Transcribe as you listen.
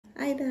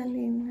Hi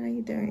darling, how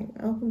you doing?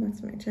 Welcome back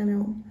to my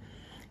channel.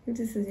 If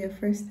this is your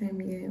first time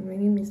here, my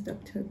name is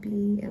Dr.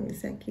 B. I'm the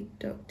psychic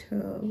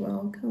doctor.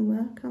 Welcome.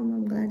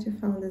 I'm glad you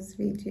found this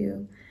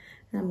video.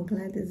 I'm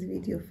glad this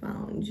video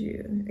found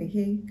you,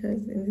 okay?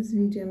 Because in this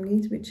video I'm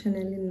going to be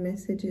channeling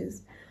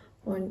messages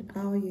on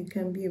how you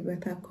can be a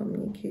better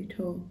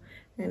communicator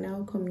and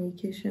how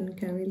communication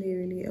can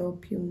really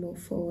help you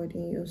move forward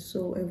in your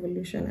soul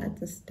evolution at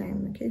this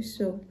time, okay?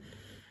 So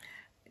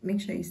make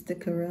sure you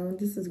stick around.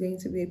 This is going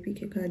to be a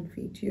pick a card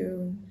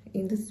video.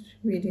 In this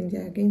reading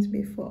there are going to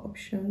be 4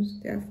 options.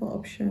 There are 4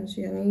 options.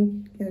 You're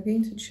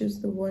going to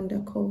choose the one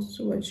that calls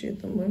towards you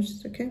the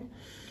most, okay?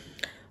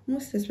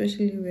 Most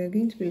especially we are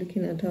going to be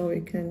looking at how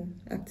we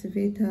can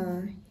activate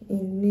our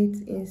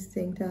innate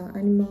instinct, our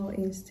animal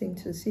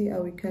instinct, to see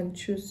how we can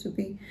choose to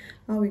be,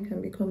 how we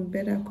can become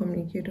better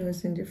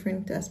communicators in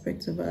different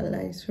aspects of our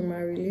lives, from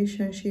our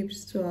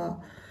relationships to our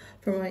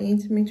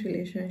intimate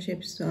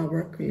relationships, to our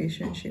work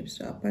relationships,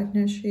 to our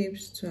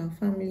partnerships, to our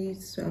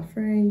families, to our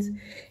friends,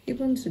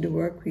 even to the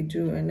work we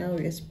do and how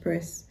we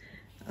express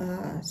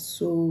our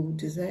soul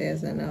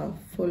desires and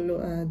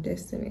follow our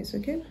destinies,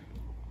 okay?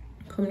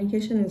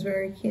 Communication is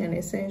very key and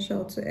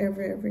essential to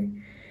every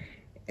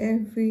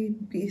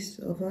piece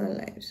of our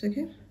lives,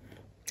 okay?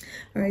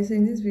 All right, so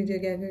in this video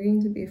there are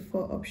going to be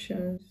 4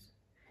 options.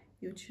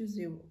 You choose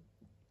the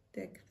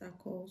deck that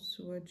calls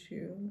towards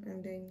you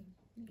and then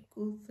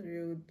go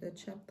through the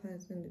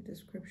chapters in the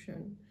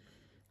description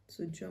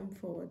to jump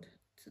forward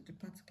to the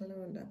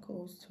particular one that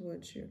calls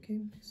towards you,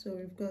 okay? So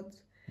we've got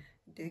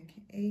deck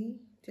A.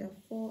 There are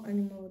 4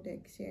 animal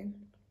decks here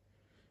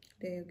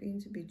that you're going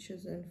to be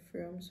chosen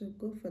from, so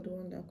go for the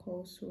one that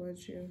calls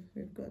towards you.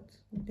 We've got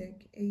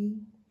deck A,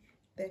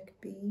 deck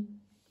B,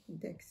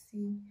 deck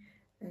C,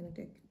 and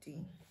deck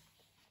D.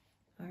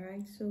 All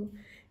right, so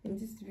in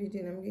this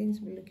video I'm going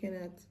to be looking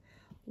at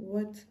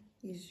how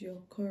is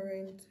your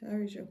current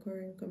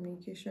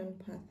communication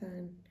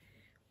pattern,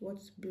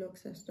 what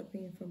blocks are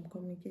stopping you from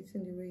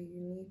communicating the way you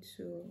need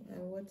to,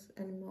 and what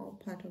animal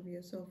part of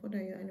yourself, what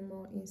are your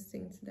animal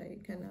instincts that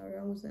you can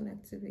arouse and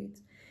activate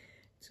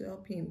to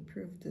help you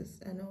improve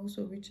this, and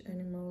also which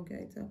animal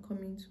guides are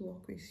coming to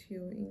work with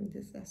you in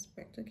this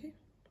aspect, okay?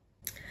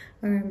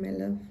 All right, my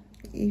love,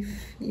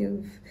 if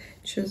you've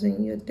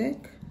chosen your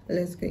deck,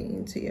 let's go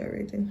into your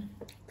reading.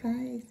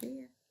 Bye,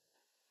 see ya.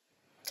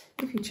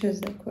 If you chose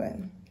deck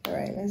 1, all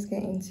right, let's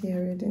get into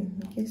your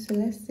reading. Okay, so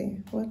let's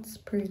see what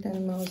spirit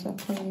animals are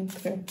coming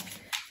through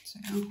to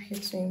help you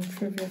to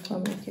improve your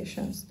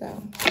communication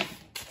style.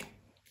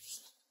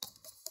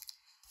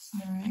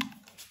 All right,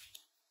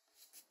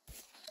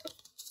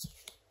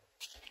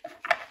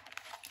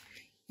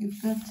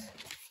 you've got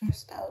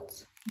first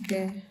out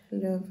there,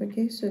 love.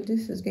 Okay, so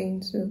this is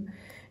going to,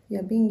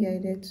 you're being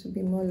guided to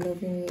be more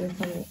loving in your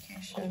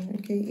communication,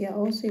 okay? You're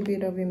also a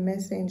bit of a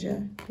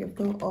messenger. You've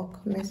got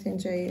Hawk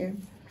messenger here.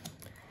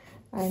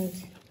 And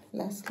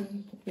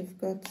lastly, you've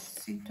got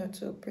Sea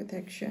Turtle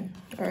protection.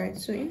 All right,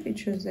 so if you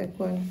choose that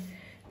one,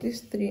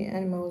 these 3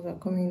 animals are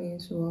coming in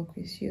to work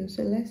with you.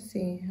 So let's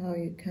see how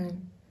you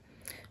can.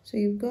 So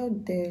you've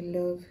got the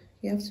love.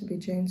 You have to be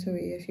gentle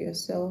with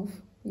yourself.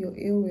 You're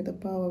ill with the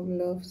power of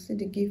love. See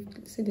the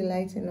gift, see the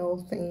light in all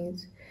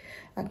things.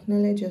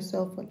 Acknowledge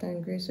yourself with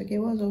and grace. Okay,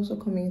 what's also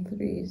coming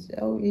through is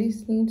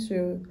listening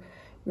to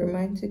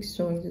romantic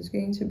songs is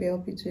going to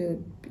help you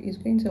to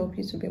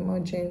be more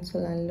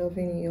gentle and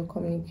loving in your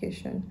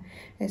communication,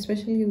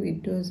 especially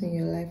with those in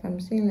your life.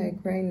 I'm saying,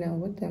 like, right now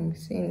what I'm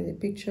seeing is a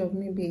picture of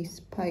maybe a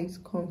spice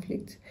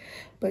conflict,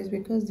 but it's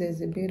because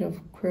there's a bit of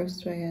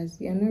crosswires.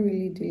 You're not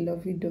really the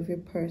lovey-dovey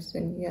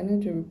person. You're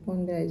not the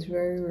one that is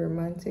very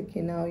romantic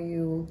in how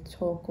you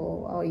talk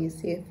or how you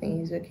say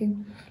things, okay?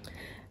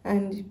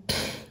 And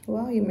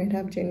while you might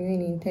have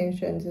genuine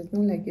intentions, it's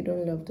not like you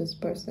don't love this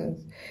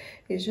person.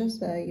 It's just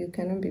that you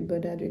cannot be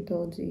bothered with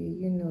all the,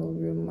 you know,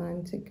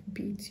 romantic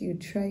beats. You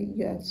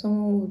are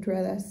someone who would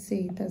rather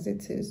see it as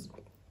it is.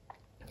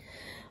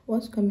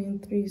 What's coming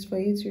through is for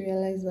you to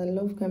realize that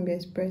love can be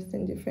expressed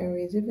in different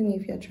ways. Even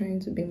if you're trying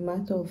to be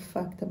matter of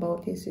fact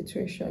about a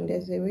situation,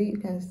 there's a way you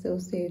can still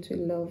say it with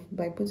love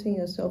by putting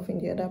yourself in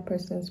the other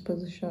person's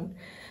position.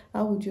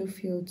 How would you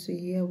feel to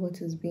hear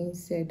what is being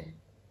said?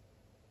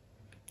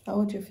 How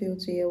would you feel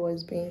to hear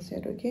what's being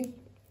said, okay?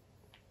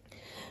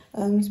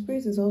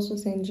 Spirit is also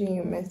sending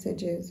you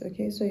messages,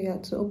 okay? So you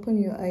have to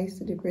open your eyes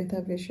to the greater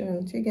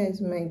vision. You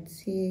guys might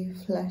see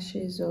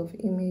flashes of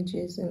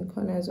images in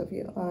corners of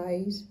your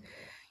eyes.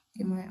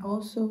 You might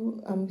also,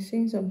 I'm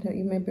seeing sometimes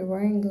you might be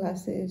wearing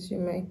glasses. You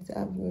might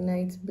have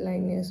night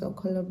blindness or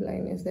color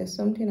blindness. There's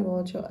something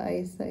about your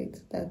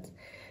eyesight that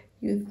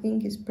you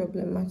think is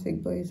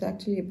problematic, but it's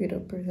actually a bit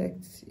of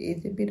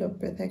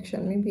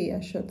protection. Maybe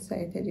you're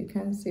short-sighted. You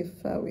can't see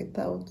far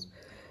without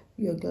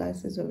your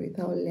glasses or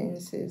without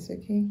lenses,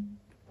 okay?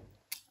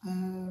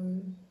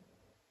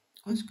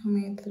 What's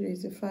coming through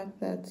is the fact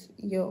that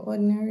your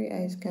ordinary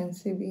eyes can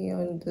see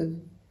beyond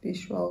the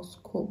visual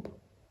scope.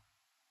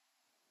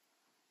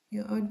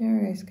 Your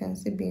ordinary eyes can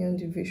see beyond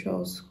the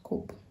visual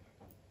scope.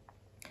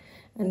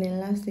 And then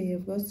lastly,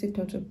 you've got the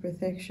thought of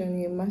protection.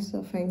 You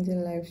master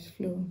finding life's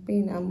flow,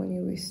 being in harmony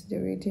with the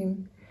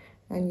rhythm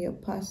and your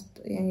past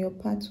and your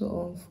path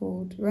will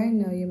unfold. Right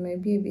now, you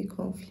might be a bit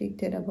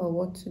conflicted about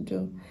what to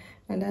do,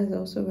 and that's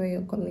also where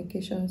your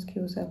communication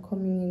skills are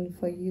coming in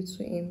for you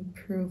to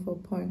improve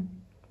upon.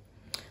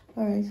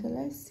 All right, so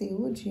let's see,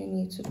 who do you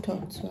need to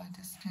talk to at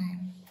this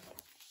time?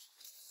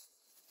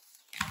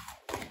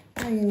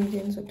 Who are you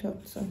needing to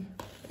talk to?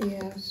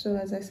 Yeah, so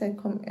as I said,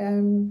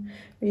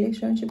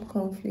 relationship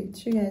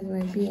conflict. You guys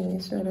might be in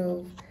a sort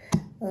of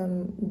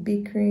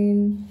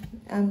bickering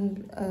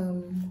and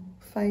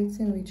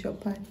fighting with your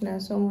partner,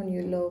 someone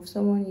you love,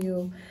 someone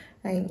you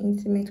are in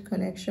intimate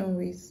connection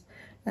with,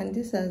 and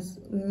this has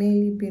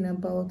mainly been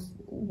about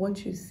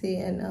what you say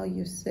and how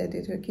you said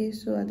it. Okay,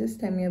 so at this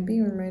time you're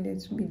being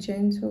reminded to be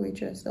gentle with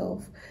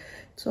yourself,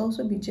 to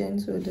also be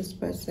gentle with this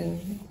person.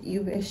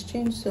 You've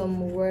exchanged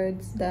some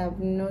words that have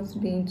not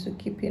been to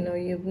keeping, or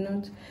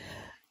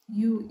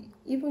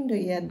even though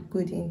you had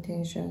good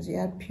intentions, you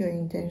had pure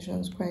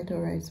intentions, quite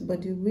alright,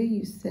 but the way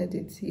you said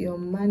it, your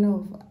manner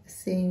of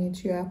saying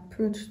it, your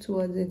approach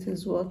towards it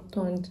is what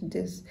turned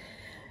this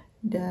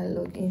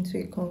dialogue into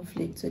a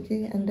conflict.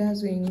 Okay, and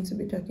that's what you need to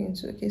be talking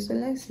to. Okay, so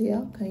let's see,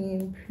 how can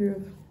you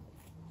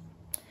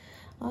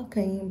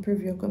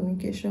improve your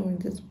communication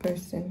with this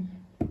person?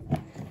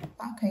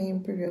 How can you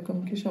improve your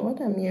communication? What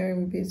I'm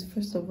hearing is,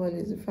 first of all,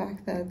 is the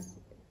fact that,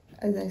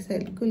 as I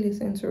said, go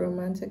listen to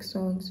romantic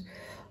songs.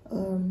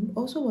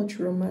 Also watch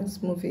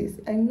romance movies.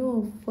 I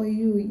know for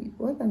you,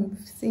 what I'm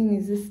seeing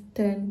is this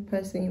 10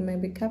 person. You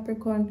might be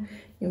Capricorn,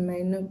 you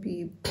might not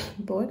be,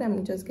 but what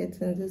I'm just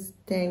getting this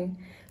 10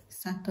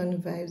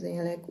 Saturn vibes, and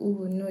you're like,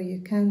 oh no,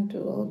 you can't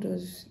do all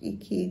those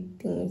icky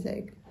things.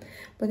 Like,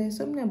 but there's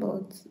something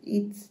about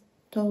it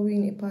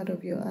towing a part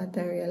of your heart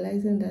and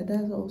realizing that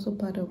that's also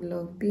part of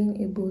love,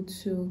 being able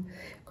to,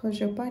 because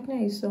your partner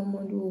is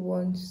someone who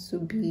wants to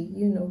be,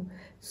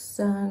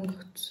 sang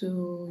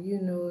to,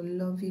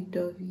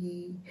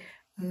 lovey-dovey,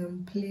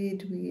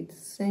 played with,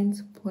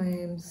 sent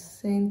poems,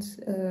 sent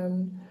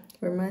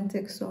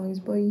romantic songs,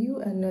 but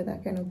you are not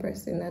that kind of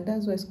person, and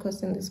that's what's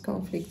causing this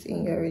conflict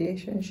in your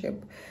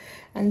relationship.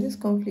 And this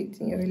conflict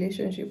in your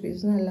relationship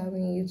is not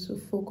allowing you to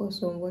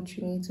focus on what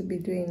you need to be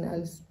doing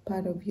as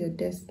part of your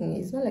destiny.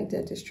 It's not like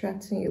they're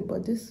distracting you,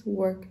 but this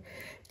work,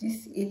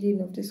 this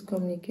healing of this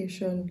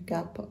communication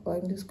gap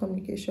or this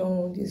communication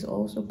wound is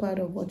also part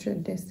of what your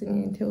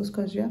destiny entails,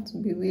 because you have to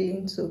be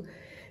willing to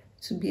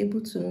be able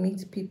to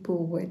meet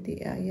people where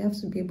they are. You have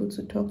to be able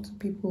to talk to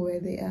people where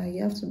they are.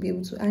 You have to be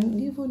able to,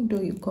 and even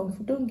though you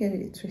don't get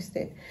it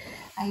twisted.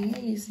 I hear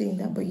you saying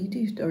that, but you do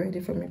it already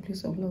from a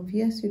place of love.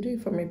 Yes, you do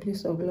it from a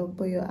place of love,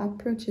 but your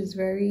approach is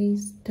very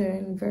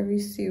stern, very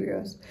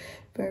serious,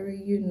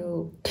 very,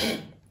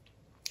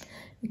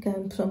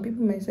 some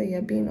people might say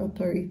you're being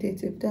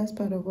authoritative. That's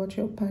part of what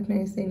your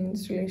partner is saying in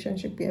this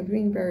relationship. You're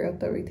being very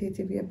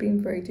authoritative, you're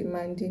being very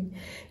demanding.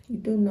 You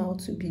don't know how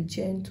to be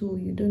gentle,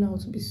 you don't know how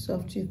to be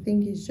soft. You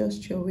think it's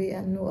just your way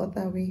and no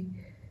other way.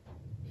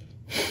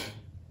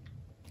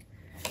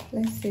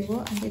 Let's see,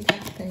 what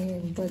archetypes can you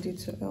embody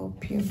to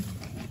help you?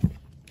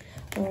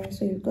 Alright,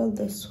 so you've got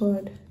the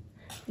sword,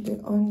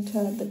 the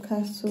hunter, the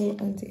castle,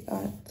 and the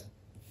art.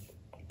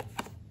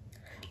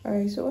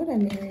 Alright, so what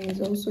I'm hearing is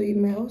also, you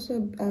might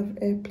also have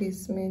air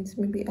placements,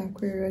 maybe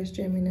Aquarius,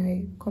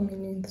 Gemini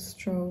coming in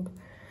strong.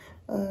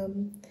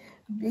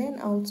 Learn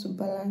how to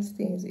balance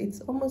things.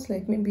 It's almost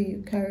like maybe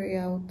you carry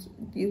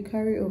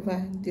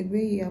over the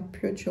way you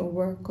approach your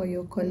work or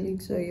your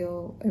colleagues or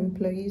your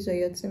employees or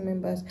your team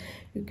members.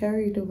 You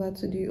carry it over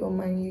to the home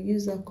and you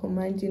use that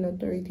commanding,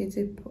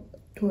 authoritative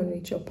tone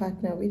with your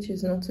partner, which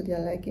is not to their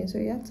liking. So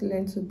you have to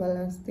learn to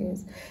balance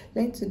things,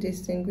 learn to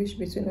distinguish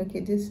between,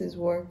 okay, this is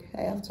work,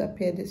 I have to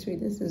appear this way,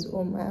 this is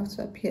home, I have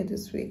to appear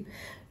this way.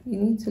 You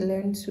need to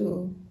learn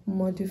to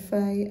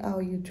modify how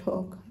you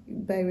talk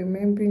by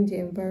remembering the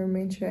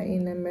environment you're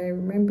in and by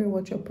remembering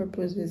what your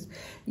purpose is.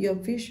 Your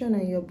vision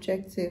and your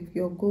objective,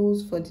 your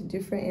goals for the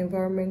different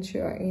environments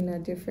you are in are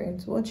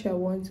different. What you're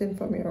wanting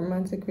from your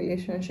romantic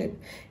relationship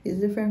is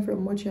different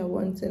from what you're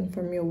wanting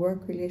from your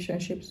work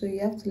relationship. So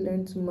you have to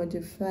learn to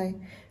modify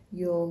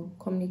your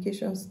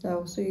communication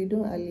style so you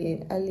don't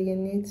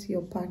alienate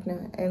your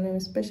partner. And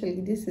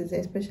this is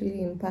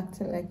especially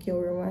impacting like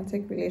your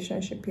romantic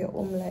relationship, your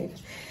home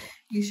life.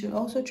 You should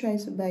also try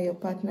to buy your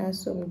partner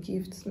some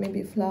gifts,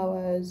 maybe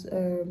flowers,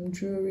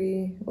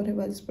 jewelry,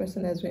 whatever this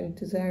person has been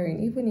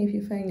desiring. Even if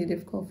you find it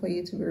difficult for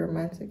you to be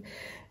romantic,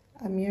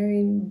 I'm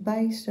hearing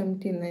buy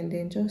something and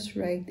then just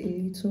write a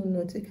little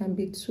note. It can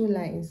be 2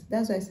 lines.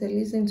 That's why I said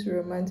listen to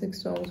romantic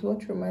songs,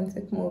 watch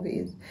romantic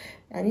movies,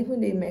 and even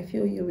though you might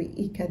feel you will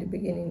ick at the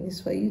beginning, it's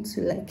for you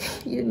to like,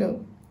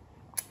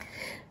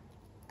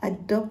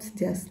 adopt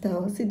their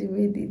style, see the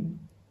way they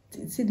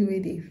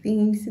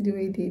think, see the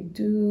way they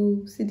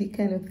do, see the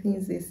kind of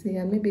things they say,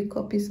 and maybe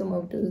copy some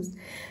of those.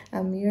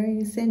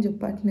 Send your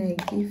partner a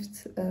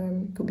gift.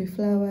 It could be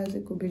flowers,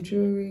 it could be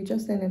jewelry.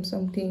 Just send them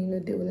something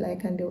they will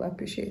like and they will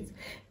appreciate.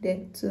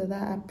 Then so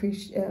that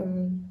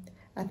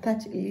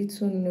attach a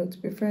little note,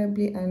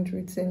 preferably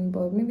handwritten,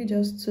 but maybe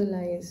just 2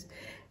 lines.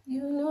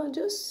 You know,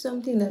 just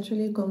something that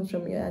really comes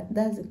from your heart.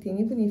 That's the thing.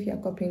 Even if you're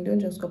copying, don't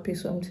just copy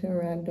something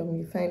random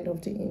you find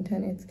off the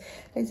internet.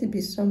 Let it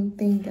be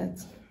something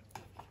that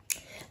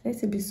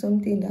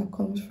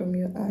comes from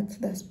your heart,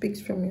 that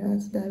speaks from your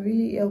heart, that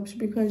really helps,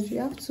 because you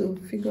have to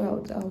figure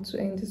out how to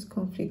end this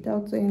conflict,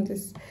 how to end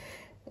this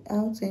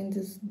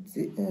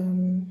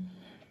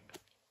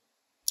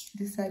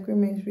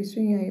disagreement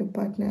between you and your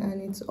partner,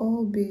 and it's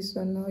all based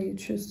on how you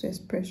choose to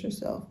express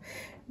yourself.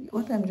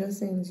 What I'm just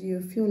saying is,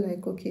 you feel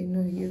like, okay,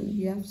 no,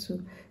 you have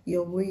to,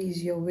 your way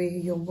is your way,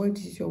 your word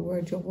is your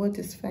word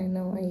is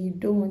final, and you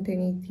don't want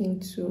anything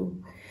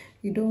to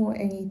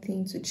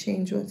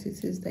change what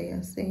it is that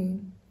you're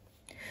saying.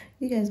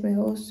 You guys might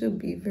also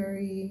be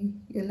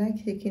you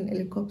like taking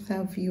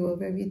helicopter view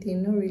of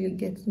everything, not really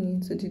getting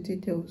into the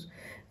details.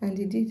 And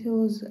the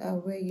details are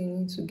where you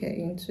need to get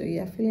into.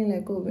 You're feeling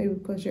like, oh, maybe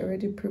because you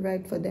already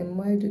provide for them,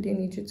 why do they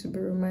need you to be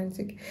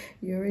romantic?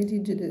 You already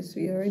do this,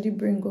 you already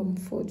bring home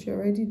food, you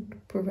already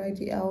provide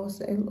the house,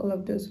 and all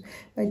of those.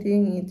 Why do they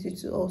need you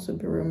to also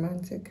be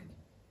romantic?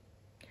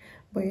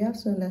 But you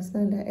have to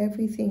understand that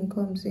everything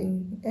comes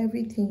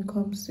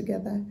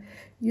together.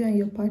 You and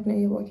your partner,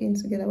 you're working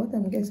together. What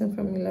I'm getting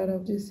from a lot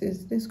of this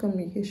is this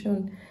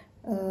communication,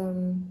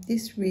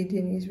 this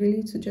reading is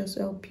really to just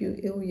help you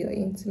heal your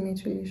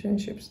intimate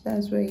relationships.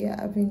 That's where you're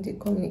having the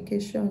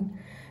communication.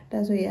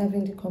 That's where you're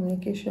having the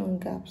communication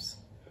gaps.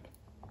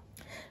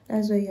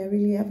 That's why you're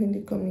really having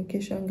the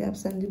communication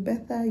gaps. And the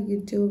better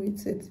you deal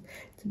with it,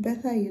 the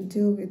better you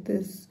deal with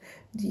this,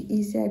 the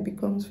easier it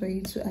becomes for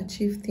you to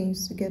achieve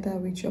things together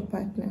with your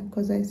partner.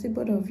 Because I see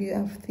both of you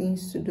have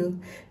things to do,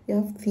 you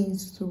have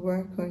things to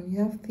work on, you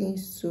have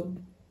things to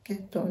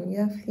get on, you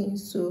have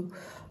things to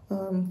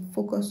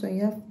focus on,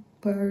 you have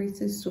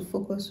priorities to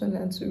focus on,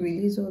 and to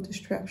release all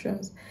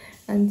distractions.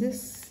 And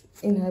this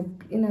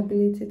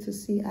inability to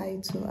see eye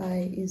to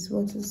eye is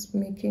what is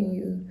making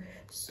you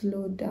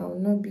slow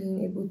down, not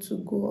being able to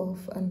go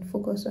off and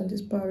focus on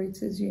these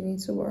priorities you need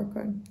to work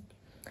on.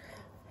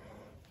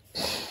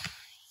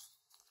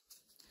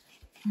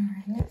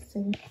 Alright, let's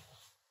see.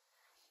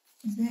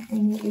 Is there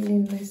any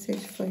healing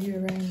message for you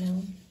right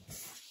now?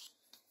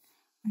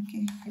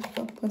 Okay, I've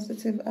got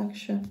positive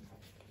action.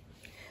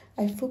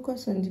 I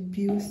focus on the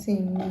beauty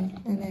in me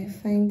and I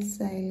find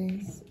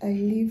silence. I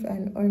live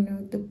and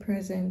honor the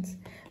present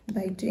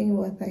by doing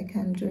what I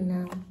can do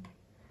now.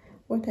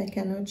 What I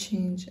cannot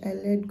change, I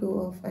let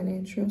go of and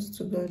entrust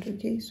to God.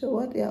 Okay, so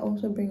what they are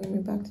also bringing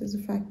me back to is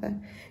the fact that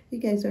you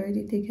guys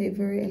already take a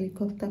very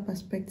helicopter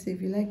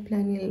perspective. You like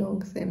planning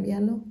long term. You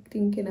are not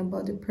thinking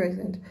about the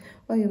present.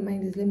 All your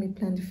mind is, let me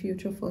plan the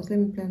future first, let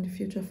me plan the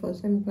future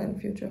first, let me plan the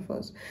future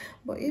first.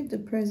 But if the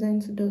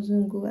present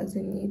doesn't go as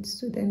it needs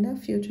to, then that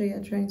future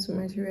you're trying to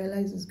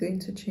materialize is going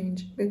to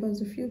change, because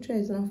the future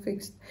is not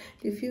fixed.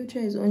 The future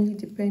is only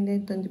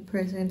dependent on the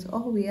present.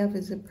 All we have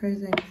is the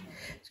present.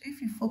 So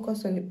if you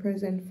focus on the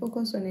present,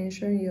 focus on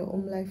ensuring your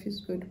home life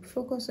is good,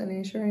 focus on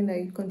ensuring that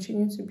you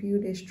continue to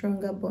build a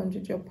stronger bond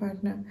with your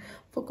partner,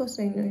 focus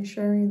on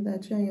ensuring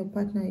that you and your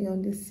partner, you're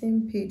on the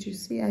same page, you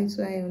see eye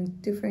to eye on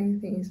different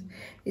things,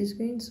 is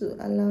going to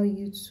allow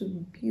you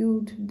to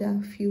build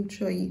that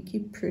future you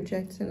keep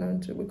projecting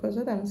onto. Because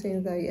what I'm saying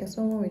is that you're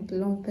someone with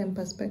long-term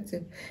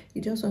perspective.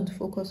 You just want to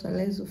focus on,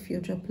 let's do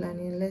future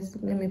planning, let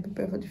me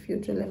prepare for the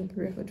future, let me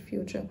prepare for the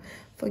future,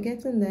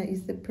 forgetting that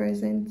it's the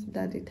present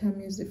that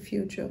determines the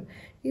future.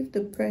 If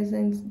the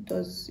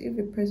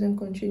present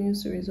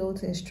continues to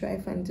result in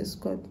strife and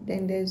discord,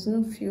 then there's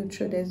no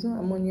future, there's no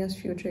harmonious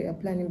future you're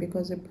planning,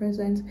 because the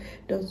present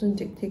doesn't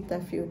dictate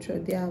that future.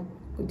 They are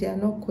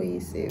not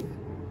cohesive.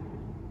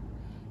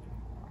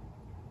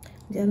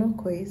 They are not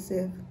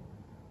cohesive.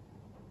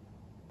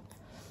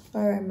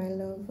 Alright, my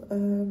love.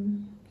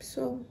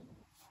 So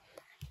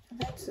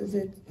that is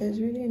it. There's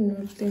really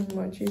nothing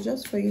much. It's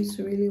just for you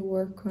to really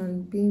work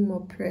on being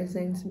more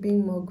present,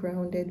 being more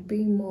grounded,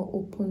 being more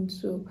open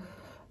to.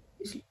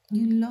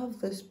 You love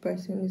this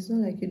person. It's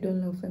not like you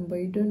don't love them, but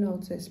you don't know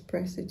how to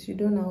express it. You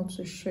don't know how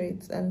to show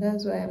it. And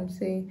that's why I'm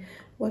saying,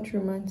 watch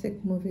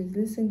romantic movies,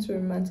 listen to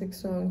romantic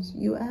songs.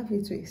 You have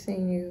it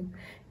within you.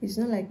 It's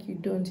not like you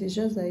don't. It's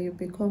just that you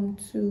become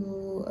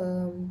too,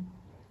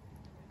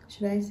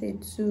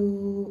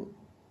 too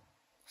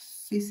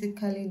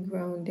physically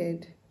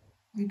grounded.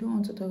 You don't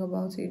want to talk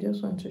about it, you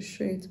just want to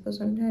show it. But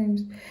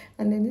sometimes,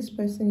 and then this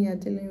person you're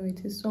dealing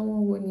with is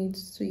someone who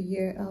needs to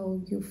hear how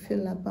you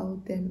feel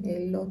about them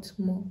a lot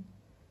more.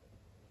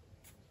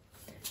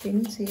 They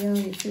need to hear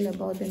how you feel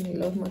about them a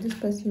lot more. This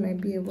person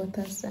might be a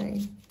water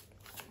sign.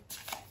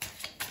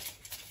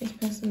 This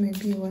person might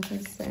be a water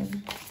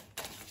sign.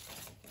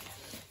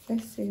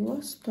 Let's see,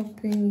 what's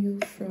stopping you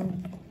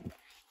from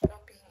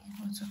not being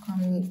able to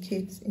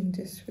communicate in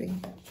this way?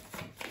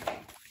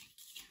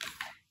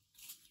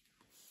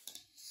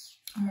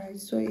 Alright,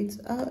 so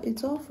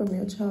it's all from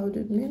your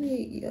childhood.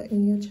 Maybe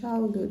in your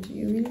childhood,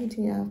 you really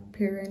didn't have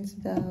parents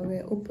that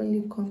were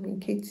openly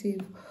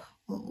communicative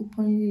or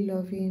openly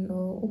loving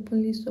or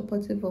openly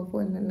supportive of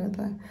one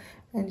another,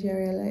 and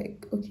you're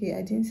like, okay,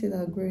 I didn't see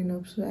that growing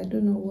up, so I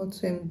don't know what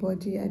to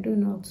embody, I don't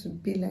know how to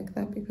be like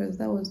that because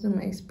that was not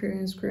my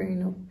experience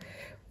growing up.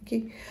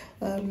 Okay,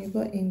 you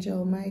got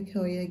Angel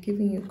Michael, you're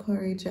giving you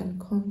courage and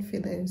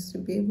confidence to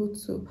be able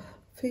to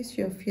face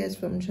your fears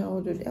from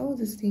childhood. All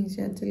these things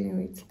you're dealing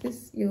with,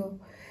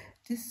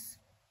 this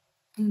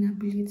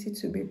inability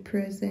to be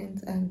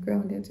present and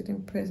grounded in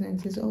the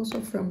present is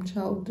also from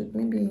childhood.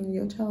 Maybe in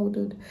your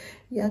childhood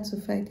you had to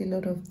fight a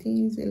lot of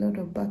things, a lot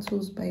of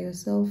battles by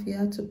yourself, you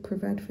had to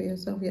provide for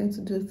yourself, you had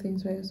to do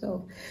things by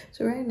yourself.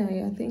 So right now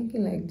you're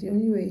thinking like the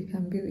only way you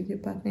can be with your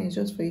partner is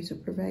just for you to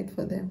provide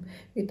for them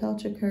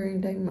without you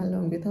carrying them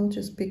along, without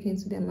you speaking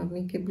to them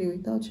amicably,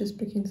 without you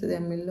speaking to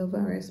them with love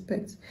and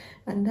respect,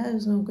 and that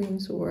is not going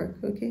to work.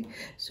 Okay,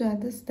 so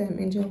at this time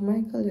Angel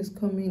Michael is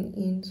coming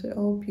in to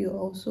help you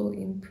also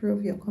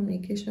improve your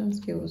communication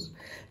skills,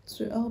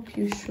 to help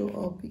you show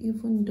up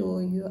even though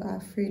you are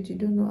afraid, you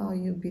don't know how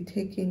you'll be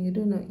taken, you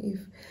don't know if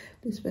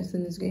this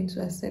person is going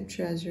to accept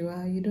you as you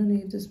are, you don't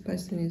know if this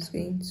person is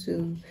going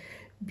to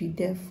be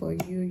there for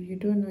you, you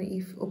don't know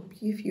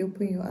if you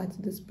open your heart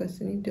to this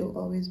person, if they'll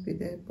always be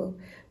there. But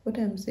what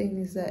I'm saying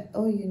is that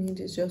all you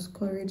need is just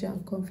courage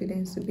and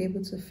confidence to be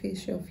able to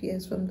face your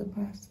fears from the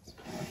past,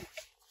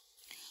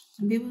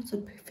 to be able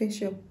to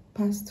face your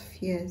past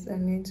fears,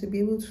 and then to be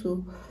able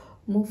to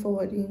move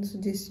forward into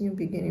this new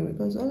beginning.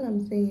 Because all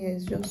I'm saying here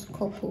is just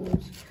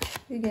couples,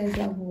 you guys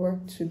have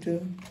work to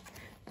do,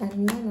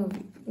 and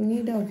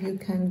neither of you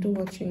can do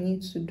what you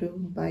need to do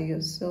by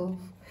yourself.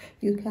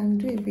 You can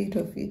do a bit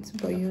of it,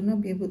 but you'll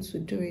not be able to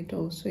do it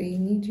all. So you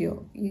need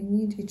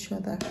each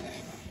other.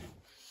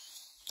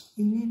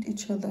 You need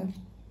each other.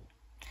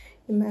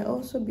 You might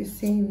also be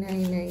saying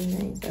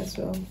 999s as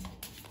well.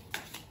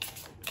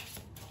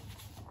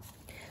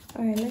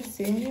 Alright, let's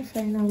see any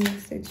final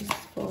messages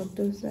for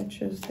those that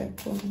chose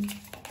that one.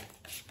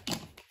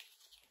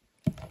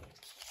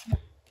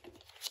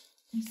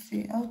 Let's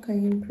see, how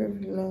can you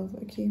improve love?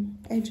 Okay,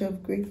 edge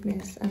of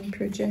greatness and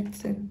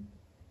projecting.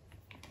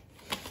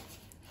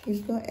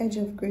 You've got edge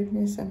of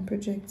greatness and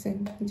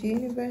projecting. The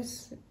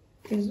universe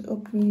is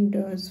opening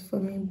doors for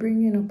me,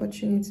 bringing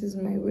opportunities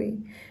my way.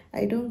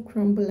 I don't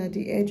crumble at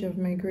the edge of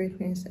my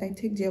greatness. I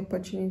take the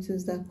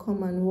opportunities that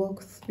come and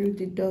walk through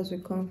the doors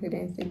with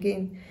confidence.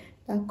 Again,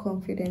 that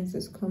confidence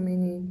is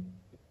coming in.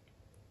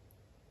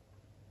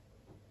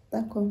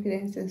 That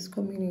confidence is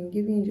coming in,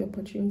 giving you the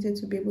opportunity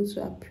to be able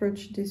to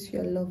approach this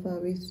your lover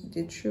with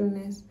the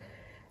trueness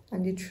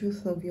and the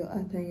truth of your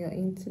heart and your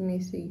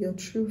intimacy, your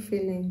true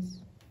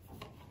feelings.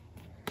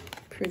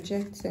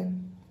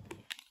 Projecting.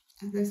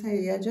 As I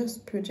said, you're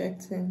just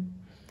projecting.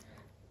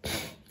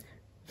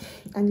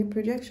 And the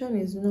projection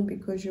is not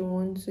because you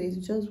want to,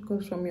 it's just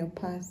because from your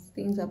past,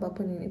 things have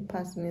happened in the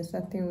past in a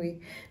certain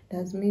way that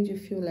has made you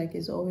feel like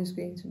it's always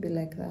going to be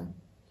like that.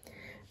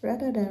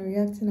 Rather than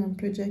reacting and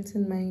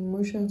projecting my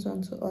emotions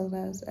onto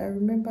others, I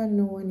remember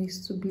no one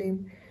is to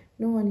blame.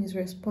 No one is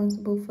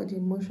responsible for the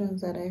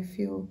emotions that I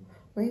feel.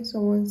 When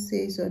someone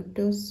says or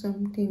does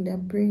something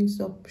that brings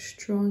up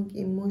strong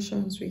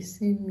emotions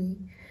within me,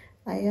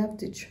 I have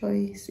the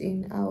choice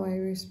in how I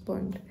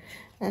respond.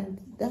 And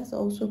that's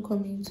also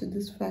coming to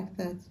this fact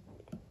that,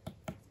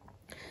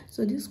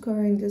 so this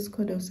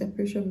code of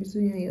separation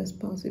between you and your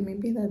spouse, it may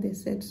be that they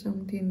said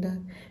something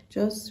that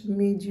just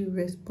made you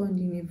respond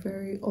in a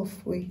very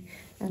off way,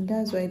 and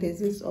that's why there's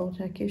this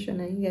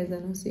altercation and you guys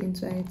are not seeing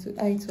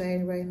eye to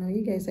eye right now.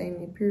 You guys are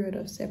in a period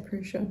of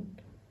separation.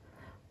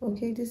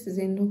 Okay, this is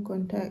a no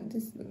contact.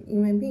 You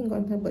might be in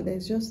contact, but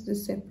there's just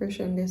this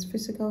separation. There's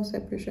physical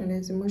separation,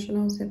 there's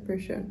emotional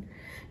separation.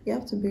 You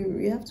have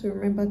to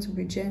remember to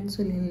be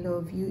gentle in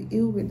love. You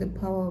heal with the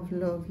power of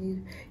love.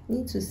 You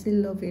need to see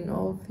love in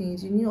all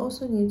things. You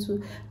also need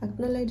to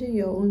acknowledge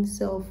your own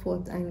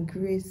self-worth and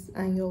grace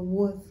and your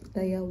worth,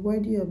 that you're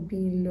worthy of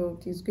being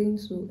loved. It's going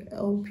to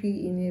help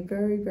you in a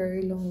very,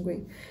 very long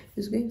way.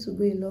 It's going to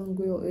go a long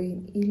way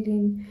in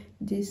healing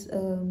this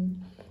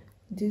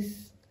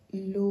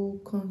low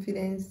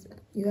confidence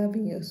you have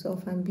in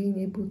yourself and being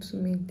able to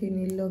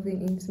maintain a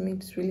loving,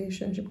 intimate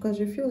relationship, because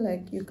you feel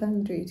like you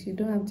can't do it. You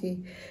don't have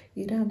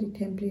the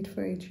template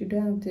for it. You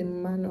don't have the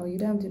manual. You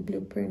don't have the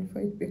blueprint for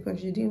it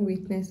because you didn't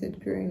witness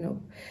it growing up.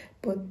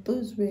 But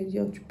those were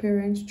your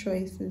parents'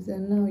 choices,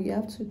 and now you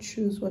have to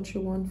choose what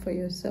you want for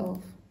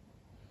yourself.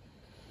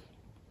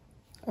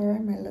 All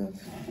right, my love.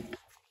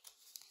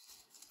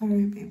 All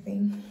right,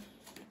 baby.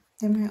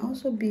 There might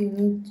also be a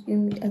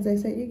need, as I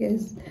said, you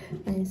guys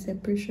are in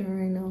separation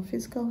right now.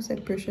 Physical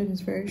separation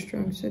is very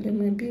strong, so there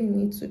might be a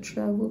need to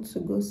travel to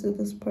go see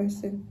this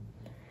person.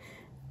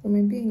 There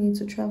might be a need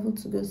to travel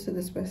to go see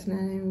this person,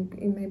 and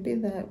it might be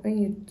that when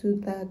you do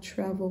that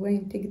travel, when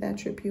you take that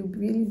trip, you'll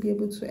really be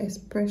able to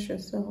express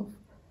yourself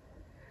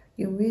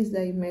in ways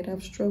that you might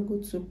have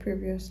struggled to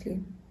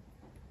previously.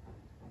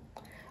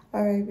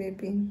 All right,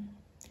 baby.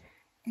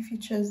 If you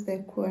chose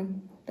that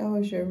one, that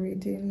was your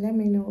reading. Let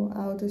me know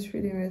how this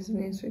reading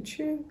resonates with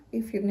you.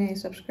 If you've not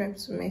subscribed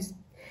to my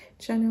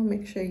channel,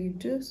 make sure you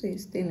do, so you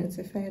stay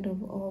notified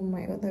of all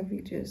my other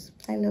videos.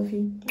 I love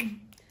you.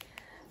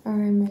 All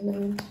right, my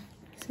love.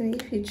 So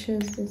if you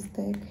chose this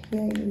deck,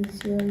 here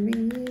is your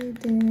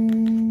reading.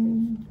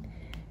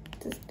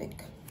 This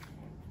deck.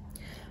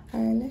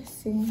 All right, let's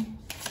see.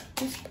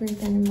 Which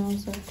spirit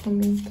animals are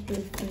coming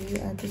through for you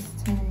at this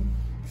time?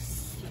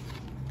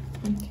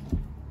 Okay.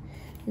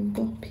 You've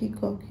got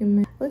peacock.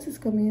 What is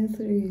coming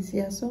through is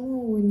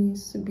someone who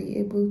needs to be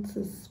able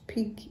to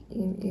speak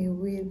in a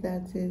way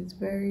that is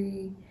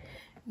very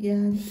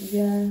you're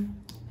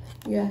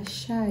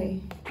shy.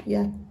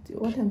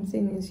 What I'm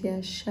saying is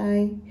you're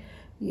shy,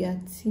 you're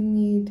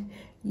timid,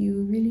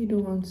 you really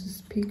don't want to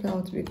speak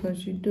out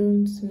because you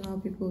don't know how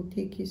people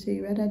take you, so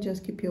you rather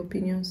just keep your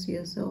opinions to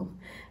yourself,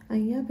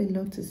 and you have a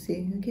lot to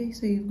say. Okay,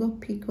 so you've got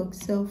peacock,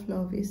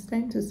 self-love. It's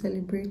time to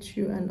celebrate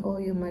you and all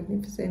your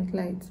magnificent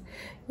lights.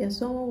 You're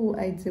someone who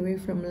hides away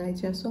from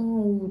light. You're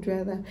someone who would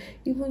rather,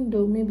 even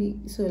though maybe,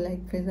 so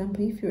like for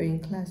example, if you're in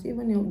class,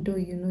 even though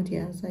you know the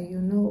answer, you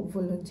know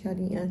volunteer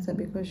the answer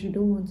because you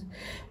don't want,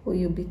 or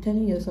you'll be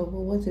telling yourself,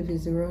 well, what if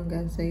it's the wrong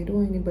answer? You don't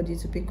want anybody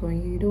to pick on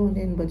you. You don't want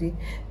anybody,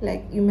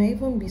 like you might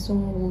even be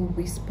someone who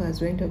whispers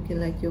when talking,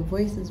 like your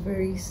voice is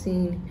very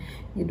thin.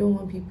 You don't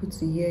want people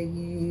to hear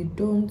you. You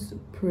don't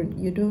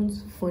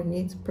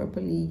phonate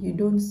properly. You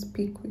don't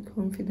speak with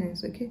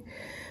confidence. Okay,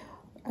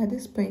 at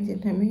this point in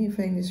time, when you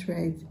find this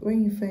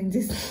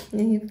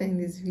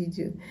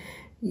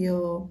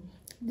video,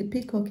 the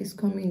peacock is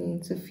coming in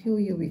to fill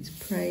you with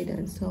pride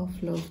and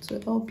self-love, to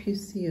help you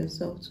see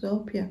yourself, to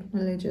help you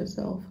acknowledge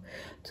yourself,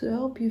 to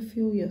help you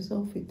fill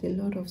yourself with a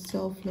lot of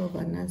self-love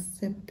and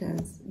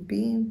acceptance.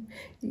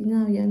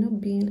 You're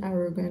not being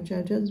arrogant.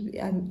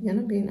 You're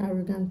not being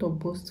arrogant or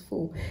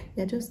boastful.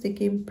 You're just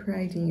taking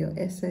pride in your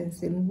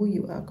essence, in who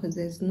you are, because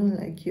there's none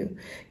like you.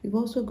 You've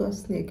also got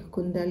snake,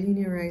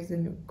 kundalini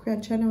rising.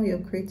 Channel your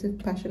creative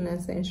passion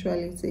and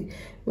sensuality.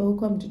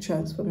 Welcome to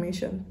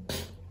transformation.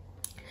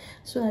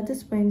 So at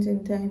this point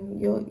in time,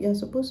 you're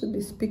supposed to be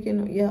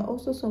speaking. You're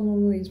also someone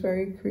who is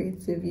very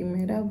creative. You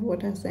might have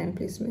water sign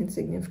placement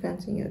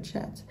significant in your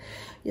chart.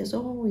 You're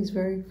someone who is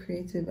very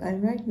creative,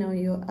 and right now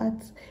your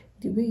art,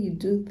 the way you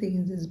do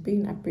things, is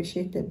being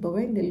appreciated. But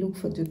when they look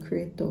for the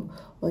creator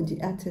or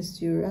the artist,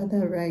 you'd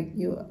rather hide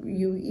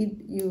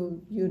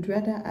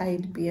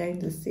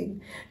behind the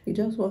scene. You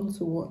just want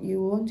to work.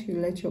 You want to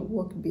let your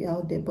work be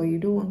out there, but you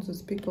don't want to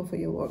speak up for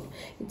your work.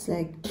 It's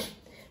like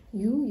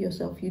you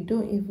yourself, you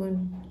don't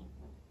even.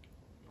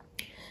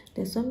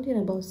 There's something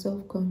about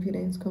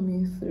self-confidence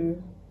coming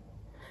through.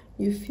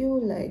 You feel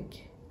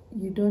like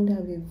you don't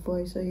have a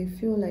voice, or you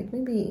feel like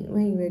maybe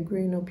when you were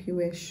growing up, you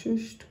were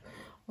shushed,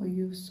 or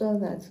you saw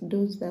that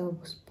those that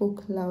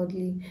spoke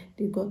loudly,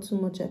 they got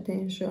too much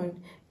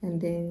attention,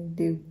 and then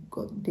they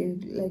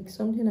like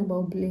something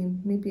about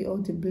blame. Maybe all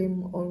the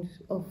blame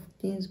of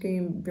things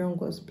going wrong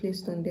was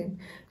placed on them.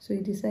 So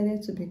you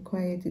decided to be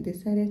quiet, you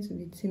decided to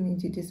be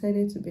timid, you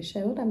decided to be shy.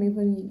 What I'm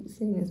even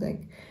saying is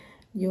like,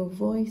 your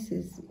voice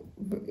is,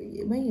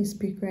 when you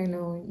speak right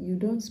now, you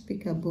don't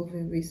speak above a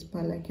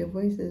whisper. Like your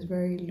voice is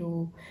very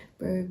low,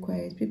 very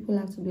quiet. People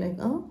have to be like,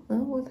 oh,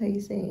 what are you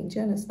saying? Do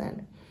you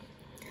understand?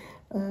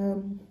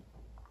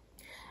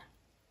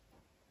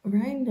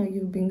 Right now,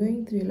 you've been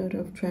going through a lot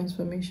of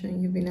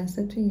transformation. You've been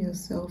accepting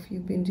yourself.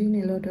 You've been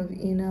doing a lot of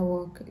inner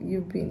work.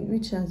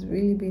 Which has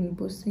really been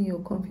boosting your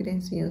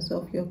confidence in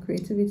yourself. Your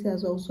creativity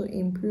has also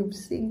improved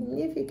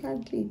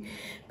significantly,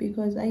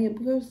 because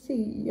see,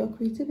 your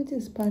creativity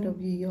is part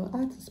of you. Your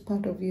art is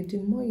part of you. The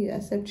more you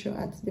accept your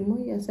art, the more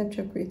you accept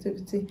your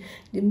creativity,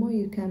 the more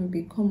you can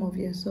become of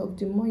yourself.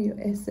 The more your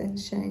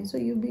essence shines. So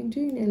you've been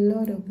doing a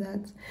lot of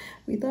that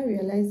without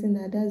realizing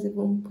that that's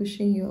even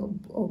pushing you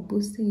or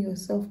boosting your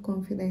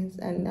self-confidence.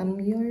 And I'm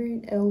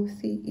hearing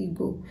healthy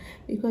ego,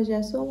 because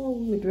you're someone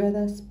who would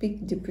rather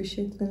speak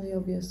depreciatingly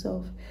of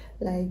yourself.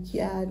 Like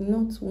you're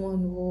not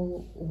one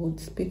who would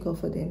speak up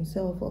for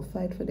themselves or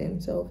fight for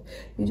themselves.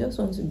 You just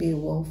want to be a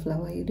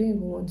wallflower. You don't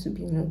even want to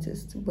be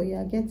noticed, but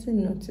you're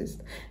getting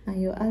noticed,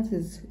 and your art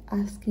is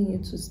asking you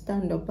to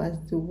stand up as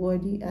the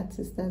worthy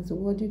artist, as the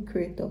worthy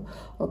creator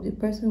of the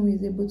person who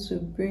is able to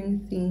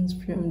bring things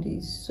from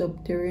the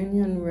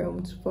subterranean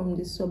realms, from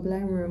the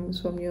sublime realms,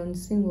 from the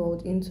unseen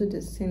world into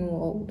the seen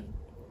world.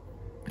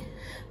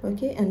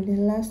 Okay, and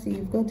then lastly,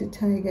 you've got the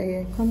tiger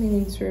here coming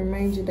in to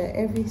remind you that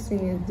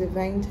everything is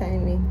divine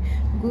timing.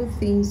 Good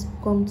things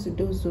come to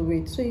those who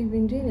wait. So you've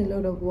been doing a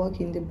lot of work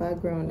in the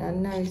background,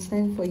 and now it's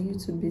time for you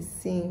to be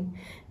seen.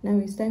 Now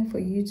it's time for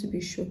you to be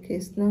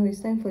showcased. Now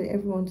it's time for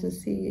everyone to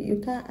see you.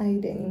 You can't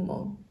hide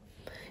anymore.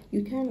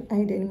 You can't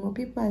hide anymore.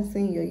 People are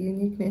seeing your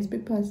uniqueness.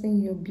 People are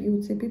seeing your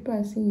beauty. People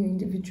are seeing your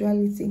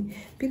individuality.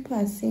 People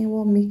are seeing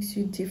what makes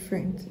you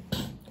different.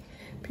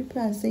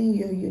 People are saying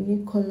your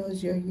unique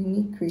colors, your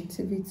unique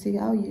creativity,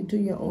 how you do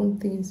your own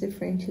things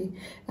differently.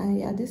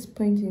 And at this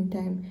point in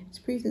time,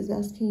 Spirit is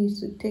asking you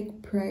to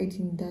take pride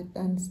in that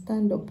and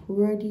stand up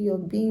worthy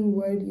of being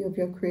worthy of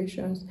your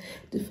creations.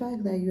 The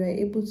fact that you are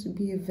able to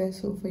be a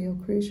vessel for your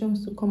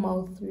creations to come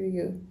out through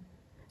you.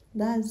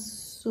 That's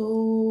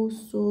so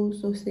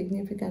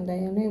significant that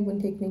you're not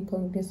even taking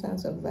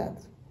cognizance of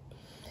that.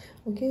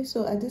 Okay,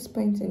 so at this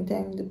point in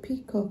time, the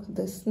peacock,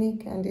 the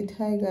snake, and the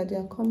tiger, they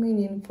are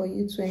coming in for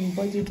you to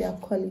embody their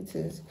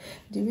qualities.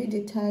 The way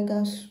the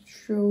tiger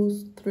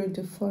strolls through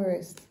the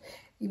forest,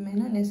 you may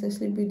not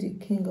necessarily be the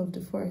king of the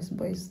forest,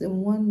 but it's the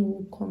one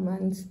who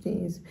commands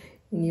things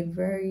in a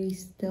very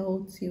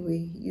stealthy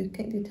way.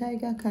 The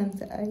tiger can't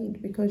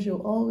hide because you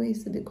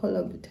always see the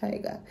color of the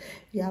tiger.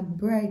 They are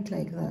bright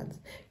like that.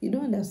 You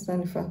don't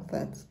understand the fact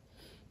that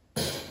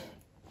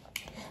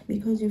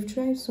because you've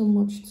tried so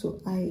much to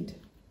hide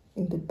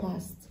in the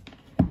past,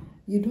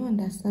 you don't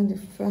understand the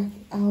fact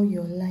how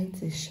your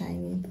light is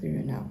shining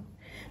through now.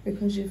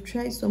 Because you've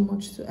tried so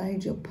much to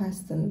hide your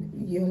past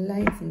and your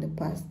light in the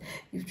past.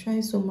 You've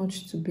tried so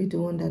much to be the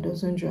one that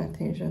doesn't draw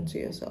attention to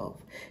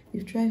yourself.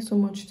 You've tried so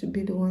much to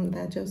be the one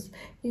that just,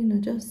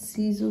 just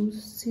sees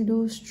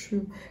those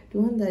through. The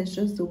one that is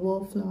just the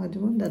wallflower, the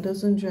one that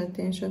doesn't draw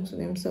attention to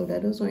themselves,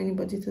 that doesn't want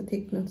anybody to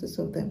take notice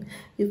of them.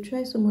 You've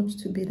tried so much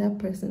to be that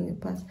person in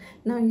the past.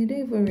 Now you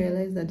don't even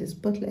realize that the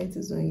spotlight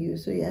is on you.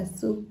 So you're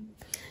still...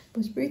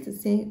 But Spirit is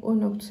saying,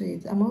 own up to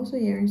it. I'm also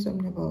hearing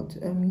something about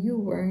you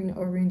wearing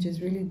orange is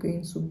really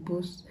going to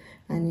boost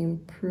and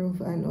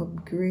improve and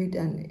upgrade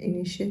and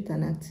initiate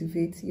and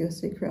activate your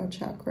sacral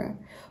chakra.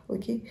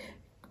 Okay?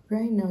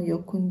 Right now, your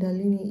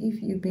kundalini,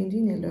 if you've been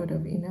doing a lot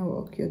of inner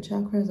work, your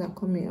chakras are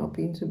coming up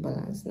into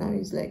balance. Now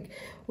it's like,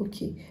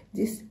 okay,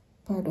 this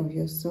part of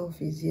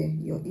yourself is here,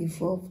 your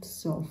evolved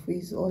self, who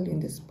is all in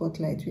the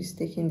spotlight, who is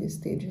taking the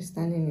stage, who is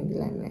standing in the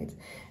limelight,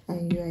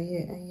 and you are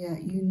here, and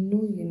you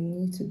know you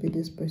need to be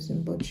this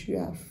person, but you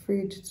are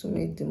afraid to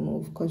make the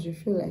move because you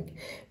feel like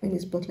when the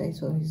spotlight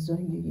is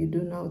on you, you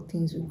don't know how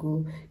things will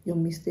go, your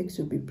mistakes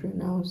will be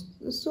pronounced.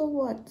 So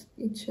what?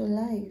 It's your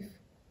life,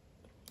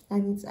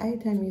 and it's high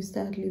time you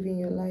start living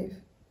your life.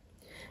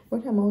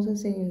 What I'm also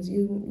saying is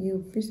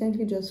you've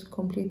recently just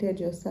completed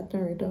your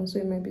Saturn return, so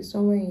it might be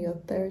somewhere in your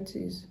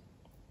 30s.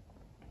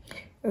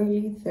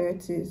 Early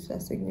 30s are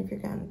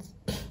significant.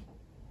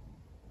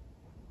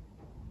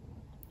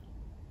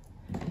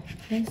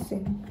 Let's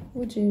see,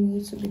 who do you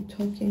need to be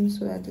talking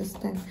to at this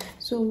time?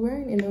 So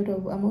wearing a lot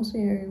of, I'm also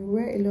hearing,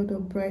 wear a lot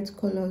of bright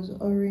colors,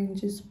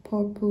 oranges,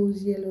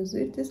 purples, yellows.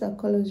 These are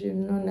colors you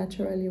not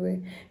naturally wear.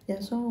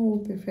 There's someone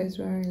who prefers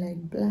wearing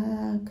like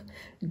black,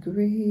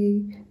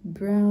 gray,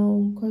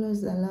 brown,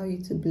 colors that allow you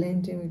to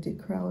blend in with the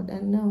crowd.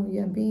 And now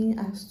you're being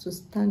asked to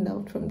stand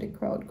out from the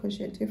crowd because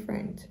you're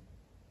different.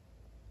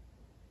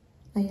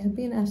 And you're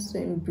being asked to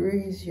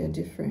embrace your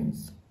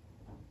difference.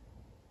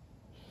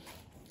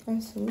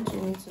 So what do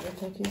you need to be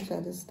talking to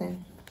at this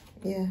time?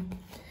 Yeah.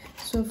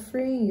 So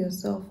freeing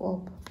yourself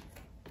up.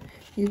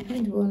 You've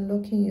been the one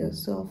locking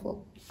yourself up.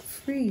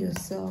 Free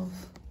yourself.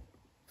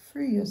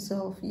 Free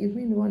yourself. You've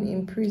been the one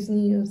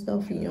imprisoning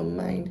yourself in your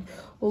mind,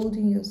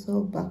 holding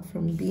yourself back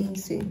from being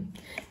seen.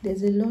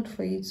 There's a lot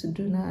for you to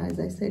do now. As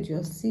I said,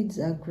 your seeds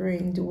are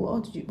growing.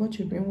 What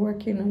you've been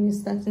working on is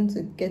starting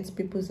to get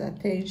people's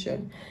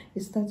attention.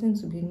 It's starting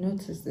to be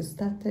noticed.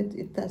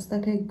 It has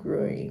started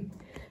growing.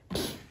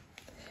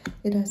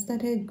 It has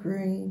started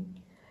growing.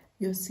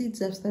 Your seeds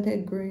have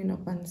started growing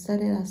up and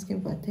started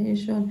asking for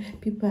attention.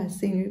 People are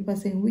saying,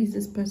 who is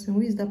this person?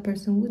 Who is that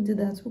person? Who did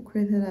that? Who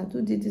created that?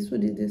 Who did this? Who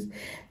did this?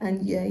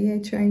 And you're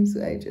here trying to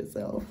hide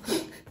yourself.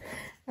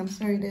 I'm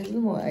sorry, there's no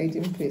more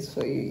hiding place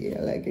for you.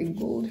 You're like a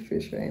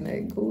goldfish right now.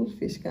 A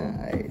goldfish can't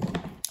hide.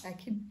 I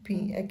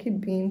keep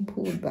being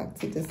pulled back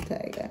to this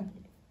tiger.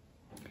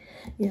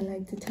 You're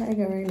like the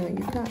tiger right now.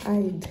 You can't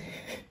hide.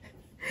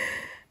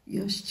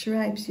 Your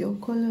stripes, your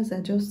colors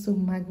are just so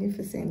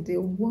magnificent. The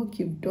work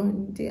you've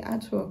done, the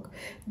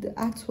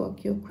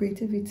artwork, your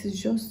creativity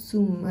is just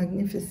so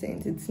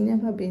magnificent. It's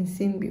never been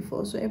seen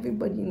before. So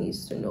everybody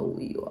needs to know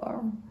who you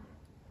are.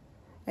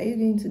 Are you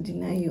going to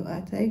deny your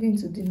art? Are you going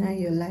to deny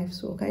your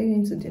life's work? Are you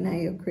going to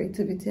deny your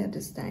creativity at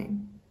this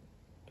time?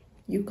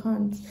 You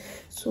can't.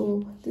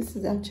 So this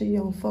is actually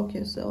unfuck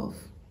yourself.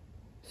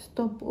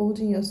 Stop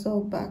holding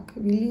yourself back.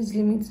 Release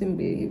limiting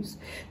beliefs.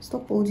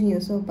 Stop holding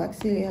yourself back.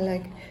 See,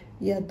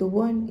 you're the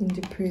one in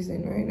the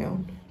prison right now.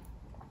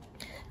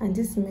 And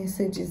this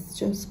message is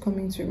just